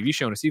spawned a TV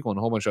show and a sequel and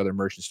a whole bunch of other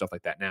merch and stuff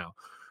like that now.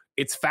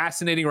 It's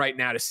fascinating right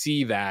now to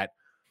see that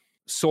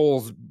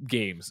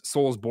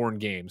Soulsborne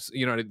games,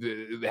 you know,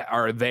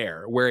 are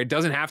there, where it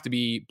doesn't have to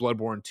be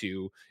Bloodborne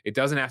 2, it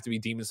doesn't have to be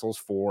Demon Souls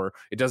 4,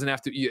 it doesn't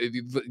have to,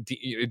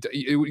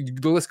 the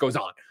list goes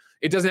on.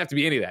 It doesn't have to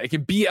be any of that. It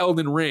can be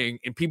Elden Ring,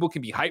 and people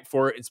can be hyped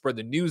for it and spread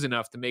the news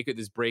enough to make it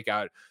this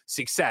breakout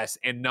success,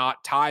 and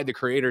not tie the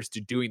creators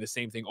to doing the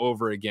same thing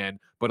over again,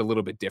 but a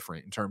little bit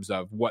different in terms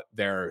of what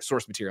their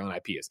source material and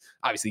IP is.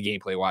 Obviously,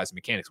 gameplay wise and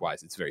mechanics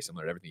wise, it's very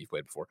similar to everything you've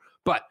played before,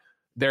 but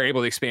they're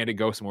able to expand it,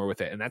 go somewhere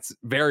with it. And that's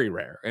very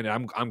rare. And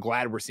I'm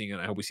glad we're seeing it.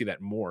 I hope we see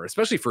that more,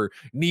 especially for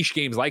niche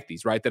games like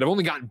these, right? That have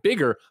only gotten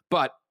bigger.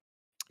 But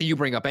you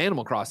bring up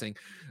Animal Crossing,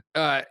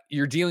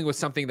 you're dealing with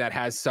something that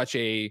has such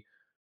a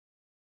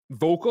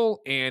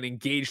vocal and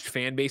engaged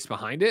fan base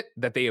behind it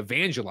that they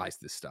evangelize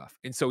this stuff.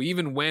 And so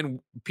even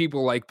when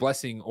people like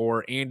Blessing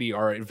or Andy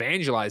are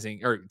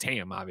evangelizing, or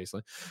Tam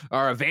obviously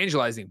are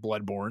evangelizing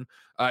Bloodborne,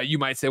 you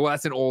might say, well,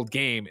 that's an old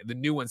game, the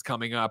new one's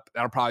coming up,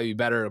 that'll probably be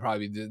better, it'll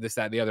probably be this,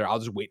 that, and the other, I'll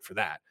just wait for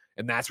that.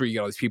 And that's where you get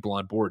all these people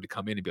on board to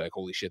come in and be like,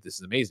 holy shit, this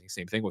is amazing.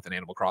 Same thing with an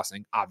Animal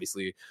Crossing.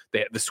 Obviously,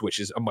 the Switch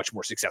is a much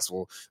more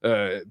successful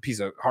piece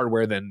of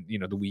hardware than, you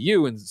know, the Wii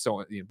U, and so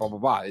on, you know, blah, blah,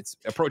 blah. It's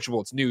approachable,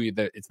 it's new,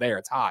 it's there,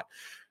 it's hot.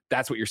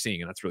 That's what you're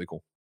seeing, and that's really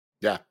cool.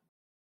 Yeah,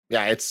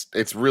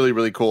 it's really,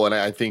 really cool. And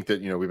I think that,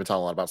 you know, we've been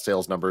talking a lot about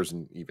sales numbers,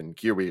 and even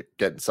here we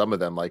get some of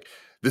them. Like,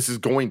 this is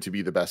going to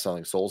be the best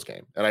selling Souls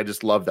game, and I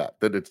just love that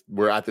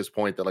we're at this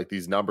point that like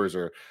these numbers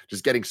are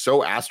just getting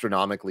so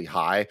astronomically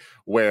high,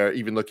 where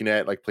even looking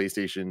at like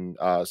PlayStation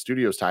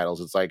Studios titles,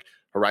 it's like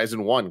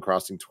Horizon 1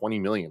 crossing 20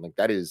 million. Like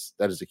that is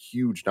a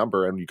huge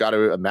number, and you got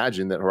to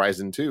imagine that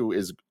Horizon 2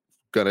 is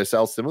going to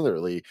sell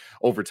similarly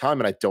over time.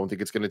 And I don't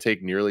think it's going to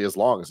take nearly as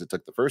long as it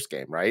took the first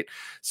game, right?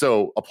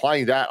 So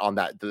applying that on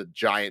the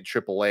giant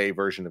AAA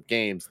version of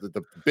games,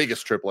 the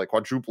biggest AAA,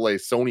 quadruple A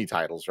Sony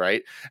titles,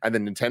 right? And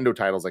then Nintendo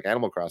titles like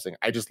Animal Crossing,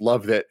 I just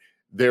love that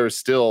there's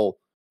still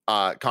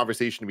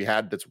conversation to be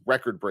had that's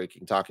record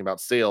breaking, talking about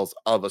sales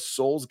of a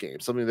Souls game,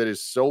 something that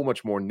is so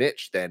much more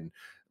niche than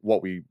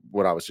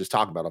what I was just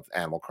talking about of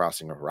Animal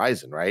Crossing or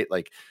Horizon, right?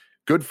 Like,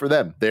 good for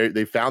them.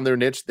 They found their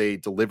niche, they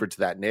delivered to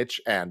that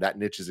niche, and that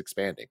niche is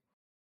expanding.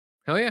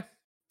 Hell yeah.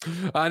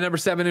 Number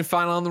 7 and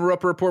final on the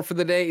Roper Report for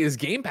the day is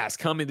Game Pass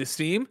coming to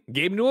Steam.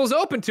 Gabe Newell's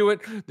open to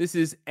it. This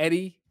is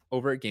Eddie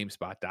over at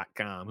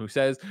GameSpot.com, who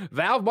says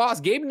Valve boss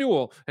Gabe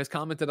Newell has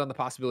commented on the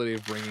possibility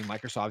of bringing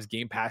Microsoft's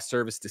Game Pass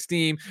service to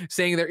Steam,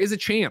 saying there is a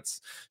chance.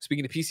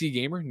 Speaking to PC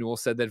Gamer, Newell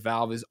said that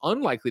Valve is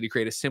unlikely to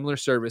create a similar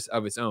service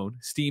of its own,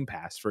 Steam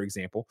Pass, for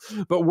example,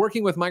 but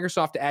working with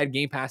Microsoft to add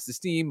Game Pass to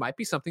Steam might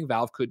be something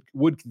Valve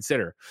would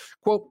consider.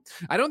 Quote,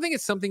 I don't think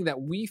it's something that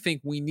we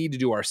think we need to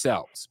do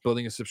ourselves,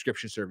 building a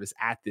subscription service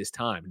at this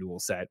time, Newell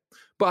said.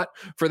 But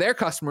for their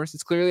customers,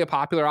 it's clearly a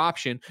popular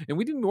option, and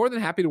we'd be more than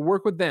happy to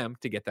work with them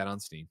to get that on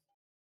Steam.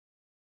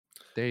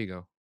 There you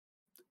go.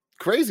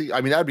 Crazy.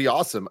 I mean, that'd be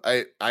awesome.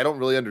 I don't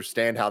really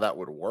understand how that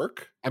would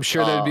work. I'm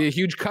sure there'd be a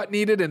huge cut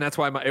needed, and that's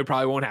why it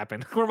probably won't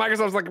happen. Where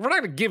Microsoft's like, we're not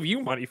going to give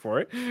you money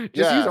for it.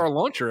 Just use our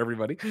launcher,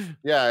 everybody.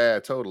 Yeah,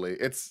 totally.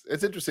 It's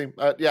interesting.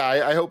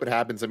 I hope it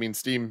happens. I mean,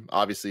 Steam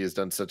obviously has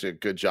done such a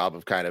good job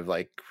of kind of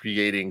like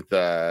creating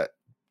the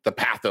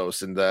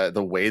pathos and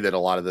the way that a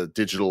lot of the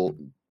digital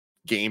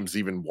games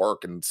even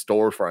work and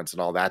storefronts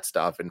and all that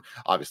stuff. And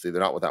obviously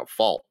they're not without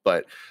fault,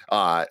 but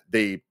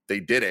they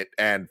did it.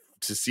 And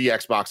to see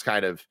Xbox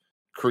kind of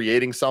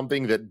creating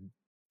something that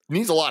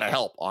needs a lot of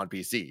help on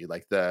PC,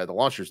 like the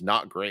launcher's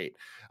not great.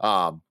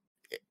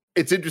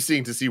 It's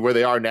interesting to see where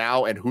they are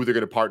now and who they're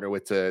going to partner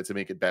with to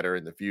make it better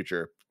in the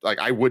future. Like,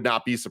 I would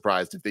not be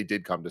surprised if they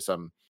did come to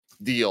some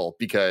deal,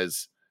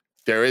 because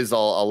there is a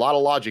lot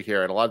of logic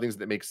here and a lot of things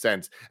that make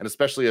sense. And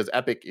especially as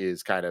Epic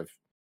is kind of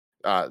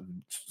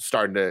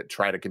starting to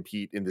try to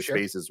compete in this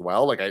space as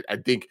well. Like, I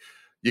think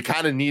you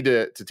kind of need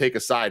to take a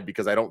side,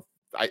 because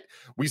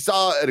we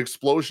saw an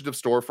explosion of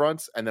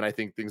storefronts, and then I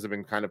think things have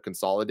been kind of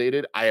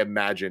consolidated. I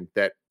imagine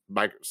that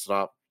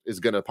Microsoft is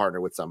going to partner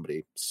with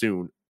somebody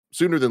sooner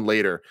than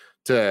later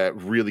to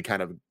really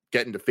kind of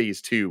get into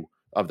phase 2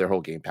 of their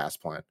whole Game Pass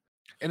plan.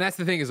 And that's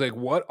the thing, is like,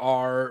 what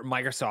are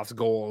Microsoft's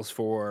goals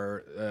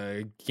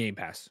for Game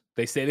Pass?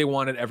 They say they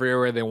want it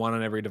everywhere, they want it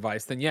on every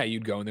device. Then yeah,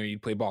 you'd go in there,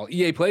 you'd play ball.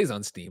 EA plays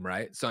on Steam,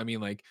 right? So I mean,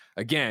 like,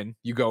 again,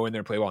 you go in there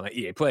and play ball. Now,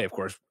 EA Play, of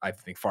course, I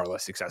think far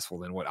less successful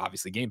than what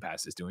obviously Game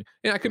Pass is doing.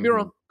 Yeah, I could be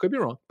wrong,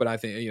 but I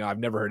think, I've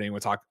never heard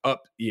anyone talk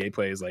up EA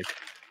Play as like,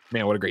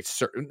 man, what a great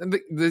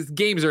the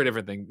games are a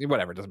different thing.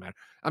 Whatever, it doesn't matter.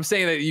 I'm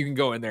saying that you can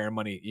go in there and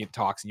money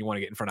talks, and you want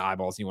to get in front of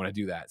eyeballs, and you want to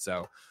do that.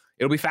 So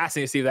it'll be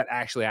fascinating to see if that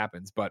actually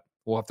happens, but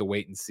we'll have to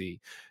wait and see.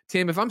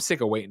 Tim, if I'm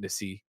sick of waiting to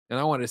see, and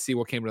I wanted to see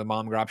what came to the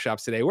mom grab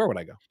shops today, where would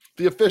I go?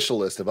 The official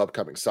list of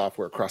upcoming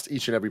software across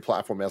each and every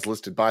platform, as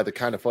listed by the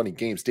Kind of Funny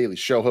Games Daily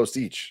Show hosts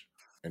each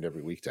and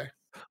every weekday.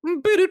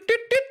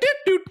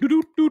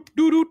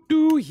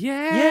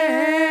 Yeah.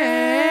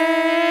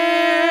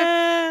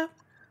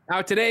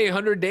 Now today,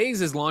 100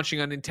 Days is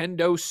launching on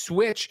Nintendo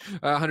Switch.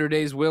 100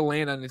 Days will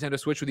land on Nintendo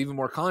Switch with even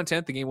more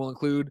content. The game will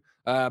include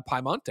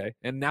Piemonte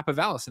and Napa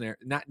Valley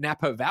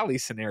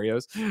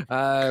scenarios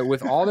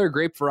with all their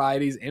grape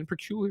varieties and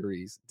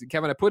peculiarities.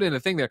 Kevin, I put in a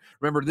thing there.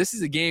 Remember, this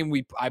is a game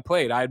I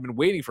played. I had been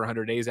waiting for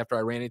 100 Days after I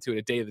ran into it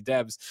at Day of the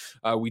Devs.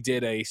 We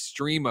did a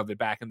stream of it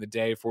back in the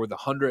day for the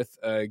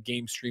 100th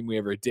game stream we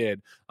ever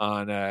did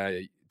on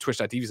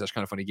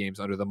twitch.tv/kindoffunnygames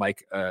under the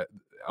mic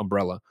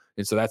umbrella.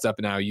 And so that's up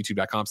now,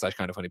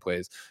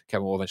 youtube.com/kindoffunnyplays.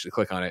 Kevin will eventually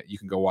click on it. You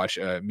can go watch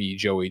me,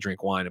 Joey,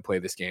 drink wine and play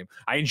this game.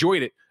 I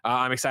enjoyed it.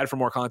 I'm excited for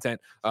more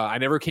content. I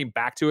never came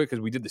back to it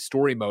because we did the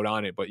story mode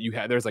on it, but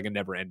there's like a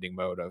never ending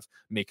mode of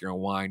make your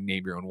own wine,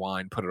 name your own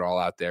wine, put it all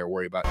out there,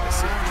 worry about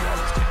this.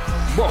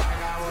 Whoa.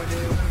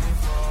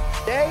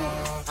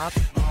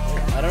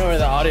 I don't know where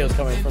the audio is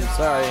coming from.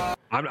 Sorry.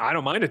 I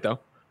don't mind it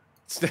though.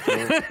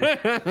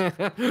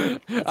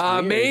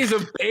 Maze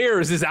of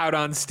Bears is out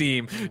on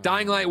Steam.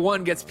 Dying Light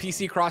 1 gets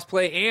PC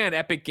crossplay and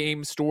Epic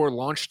Games Store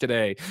launch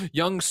today.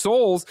 Young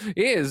Souls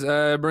is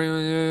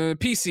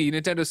PC,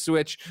 Nintendo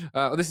Switch.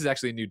 This is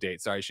actually a new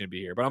date. Sorry, I shouldn't be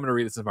here, but I'm going to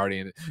read it since I'm already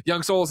in it.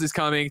 Young Souls is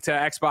coming to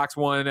Xbox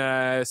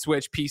One,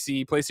 Switch,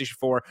 PC, PlayStation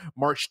 4,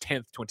 March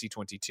 10th,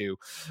 2022.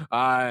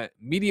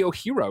 Meteor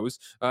Heroes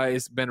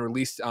has been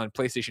released on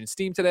PlayStation and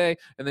Steam today,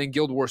 and then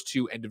Guild Wars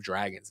 2 End of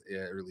Dragons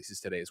releases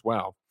today as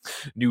well.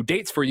 New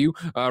dates for you.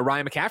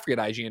 Ryan McCaffrey at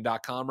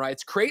IGN.com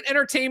writes, Crate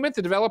Entertainment,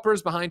 the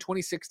developers behind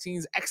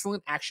 2016's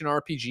excellent action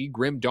RPG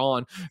Grim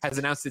Dawn, has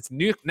announced its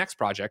next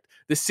project,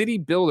 The City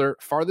Builder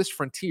Farthest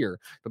Frontier.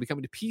 It'll be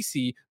coming to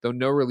PC, though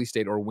no release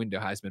date or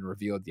window has been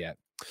revealed yet.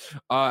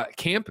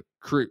 Camp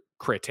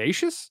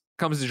Cretaceous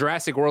comes to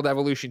Jurassic World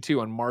Evolution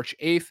 2 on March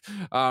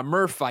 8th.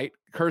 Merv Fight,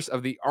 Curse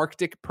of the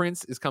Arctic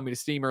Prince is coming to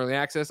Steam Early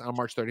Access on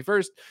March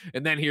 31st.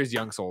 And then here's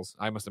Young Souls.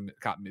 I must have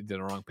did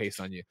the wrong pace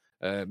on you.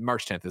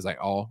 March 10th, as I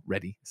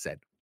already said.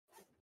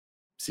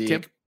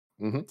 Sick.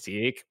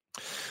 Sick.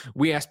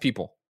 We asked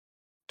people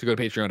to go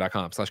to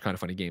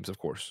patreon.com/kindoffunnygames, of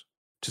course,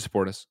 to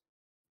support us,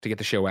 to get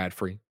the show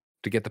ad-free,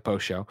 to get the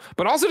post-show,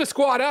 but also to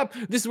squad up.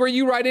 This is where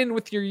you write in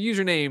with your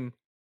username,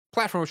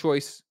 platform of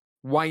choice,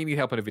 why you need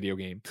help in a video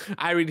game.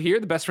 I read here,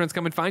 the best friends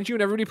come and find you,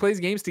 and everybody plays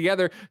games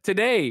together.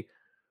 Today,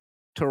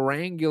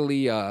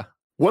 Tarangalia.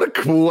 What a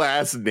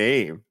cool-ass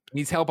name.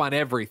 Needs help on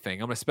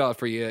everything. I'm going to spell it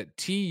for you.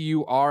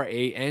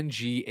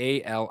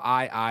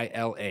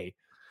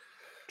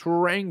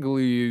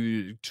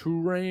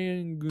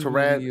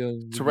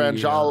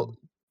 Turangaliila.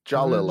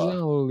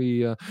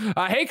 Tarangalila.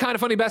 Hey, kind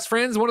of funny best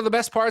friends. One of the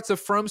best parts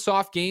of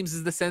FromSoft games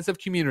is the sense of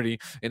community,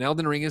 and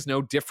Elden Ring is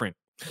no different.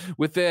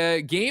 With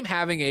the game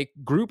having a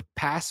group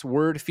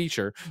password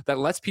feature that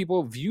lets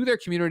people view their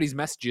community's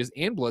messages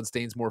and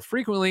bloodstains more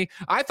frequently,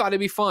 I thought it'd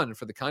be fun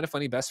for the kind of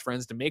funny best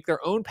friends to make their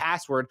own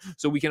password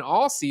so we can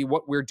all see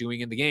what we're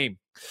doing in the game.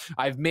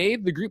 I've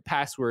made the group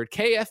password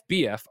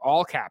KFBF,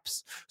 all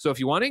caps. So if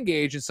you want to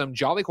engage in some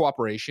jolly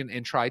cooperation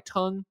and try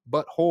tongue,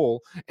 but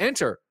hole,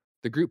 enter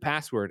the group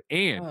password,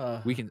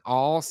 and we can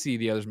all see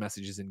the other's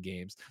messages in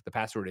games. The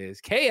password is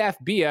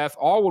KFBF,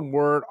 all one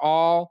word,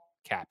 all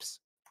caps.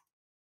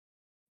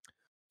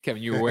 Kevin,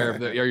 are you aware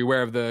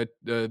of the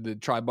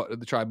try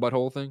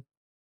butthole thing?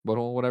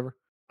 Butthole, whatever.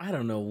 I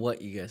don't know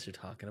what you guys are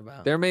talking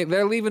about. They're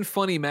leaving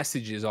funny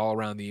messages all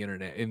around the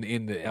internet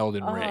in the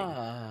Elden Ring.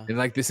 And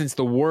like this, since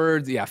the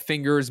words,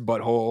 fingers,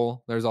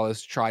 butthole, there's all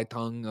this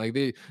tongue. Like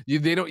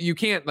you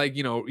can't like,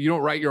 you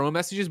don't write your own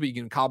messages, but you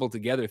can cobble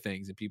together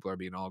things, and people are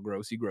being all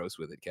gross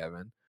with it,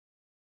 Kevin.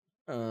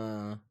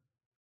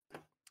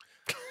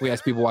 We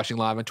ask people watching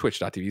live on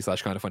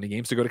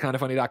twitch.tv/kindoffunnygames to go to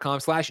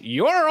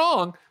kindoffunny.com/you're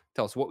wrong.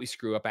 Tell us what we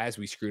screw up as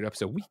we screwed up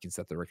so we can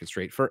set the record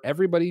straight for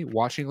everybody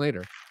watching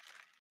later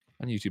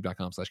on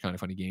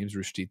youtube.com/kindoffunnygames,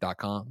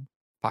 roosterteeth.com.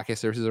 Podcast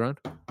services around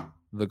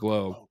the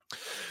globe.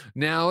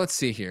 Now, let's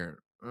see here.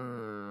 All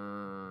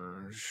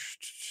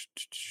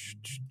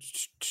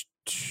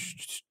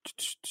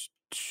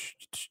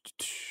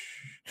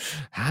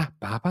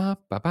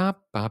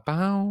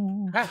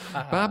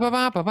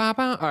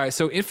right,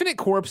 so Infinite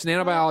Corpse,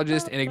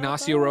 Nanobiologist, and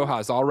Ignacio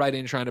Rojas all write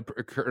in trying to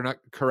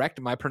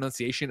correct my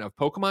pronunciation of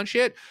Pokemon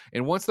shit.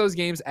 And once those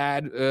games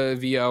add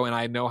VO and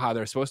I know how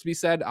they're supposed to be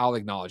said, I'll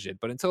acknowledge it.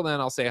 But until then,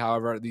 I'll say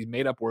however these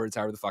made up words,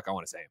 however the fuck I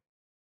want to say them.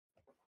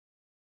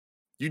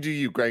 You do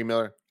you, Greg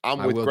Miller.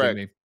 I'm with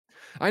Greg.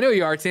 I know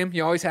you are, Tim.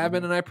 You always have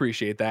been, and I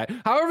appreciate that.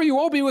 However, you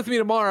won't be with me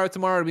tomorrow.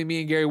 Tomorrow it'll be me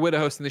and Gary Witta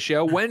hosting the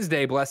show.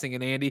 Wednesday, Blessing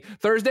and Andy.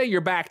 Thursday, you're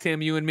back,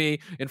 Tim, you and me.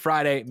 And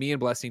Friday, me and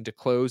Blessing to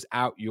close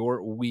out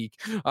your week.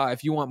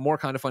 If you want more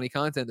kind of funny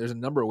content, there's a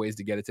number of ways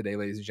to get it today,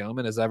 ladies and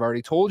gentlemen. As I've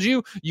already told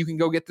you, you can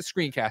go get the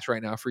screencast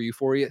right now for you.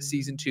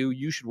 Season 2.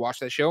 You should watch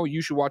that show.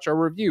 You should watch our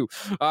review.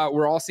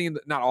 We're all seeing,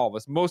 not all of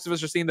us, most of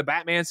us are seeing the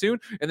Batman soon.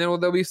 And then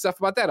there'll be stuff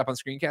about that up on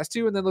screencast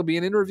too. And then there'll be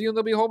an interview and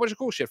there'll be a whole bunch of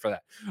cool shit for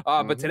that.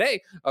 But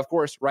today, of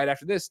course, right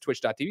after this,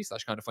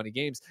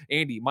 twitch.tv/kindoffunnygames.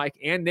 Andy, Mike,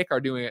 and Nick are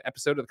doing an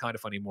episode of the Kind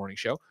of Funny Morning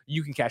Show.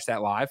 You can catch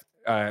that live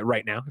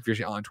right now if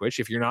you're on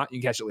Twitch. If you're not,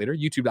 you can catch it later.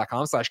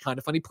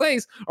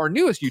 youtube.com/kindoffunnyplays, our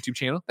newest YouTube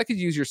channel that could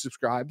use your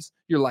subscribes,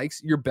 your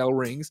likes, your bell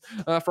rings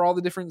for all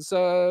the different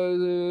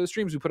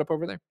streams we put up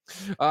over there.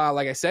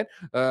 Like I said,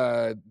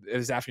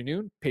 this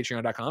afternoon,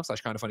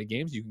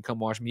 patreon.com/kindoffunnygames. You can come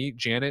watch me,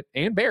 Janet,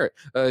 and Barrett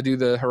do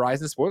the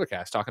Horizon spoiler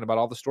cast, talking about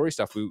all the story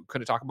stuff we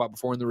couldn't talk about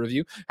before in the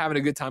review. Having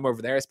a good time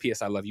over there. As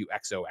PS, I love you,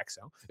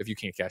 XOXO. If you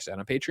can't catch that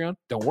on Patreon,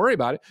 don't worry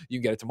about it. You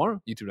can get it tomorrow,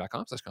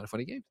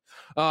 youtube.com/kindoffunnygames.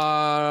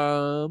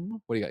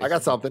 What do you got? I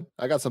got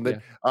something.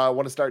 Yeah. I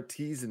want to start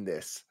teasing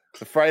this.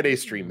 The Friday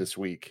stream this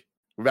week.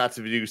 We're about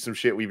to do some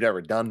shit we've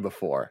never done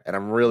before, and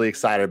I'm really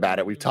excited about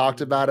it. We've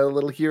talked about it a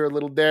little here, a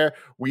little there.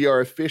 We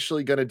are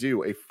officially going to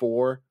do a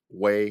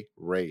 4-way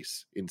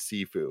race in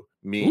Sifu.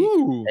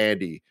 Me,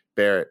 Andy,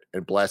 Barrett,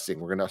 and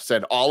Blessing. We're going to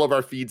send all of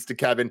our feeds to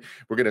Kevin.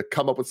 We're going to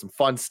come up with some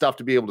fun stuff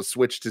to be able to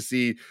switch to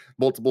see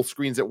multiple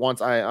screens at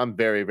once. I'm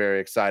very, very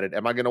excited.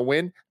 Am I going to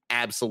win?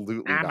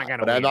 Absolutely not.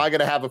 But am I going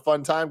to have a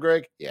fun time,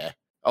 Greg? Yeah.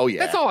 Oh, yeah.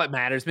 That's all that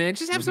matters, man.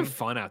 Just have some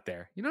fun out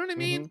there. You know what I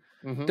mean?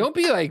 Don't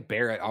be like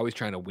Barrett, always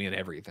trying to win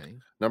everything.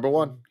 Number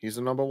one. He's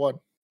a number one.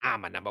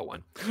 I'm a number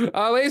one.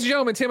 Ladies and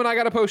gentlemen, Tim and I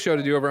got a post show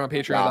to do over on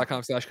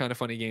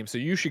patreon.com/kindoffunnygames. So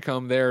you should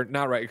come there.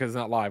 Not right, because it's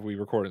not live. We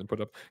record it and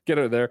put up. Get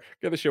it there.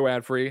 Get the show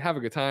ad free. Have a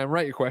good time.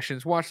 Write your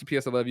questions. Watch the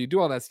PS I Love You. Do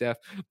all that stuff.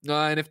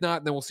 And if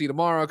not, then we'll see you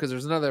tomorrow, because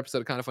there's another episode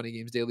of Kind of Funny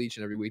Games daily each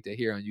and every weekday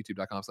here on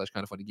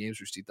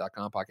youtube.com/kindoffunnygames,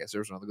 roosterteeth.com, podcast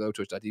servers on the go,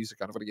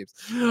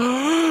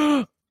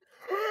 twitch.tv/kindoffunnygames.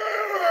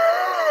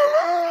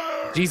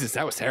 Jesus,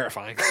 that was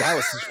terrifying. That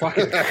was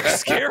fucking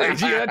scary.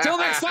 Until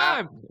next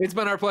time, it's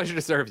been our pleasure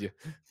to serve you.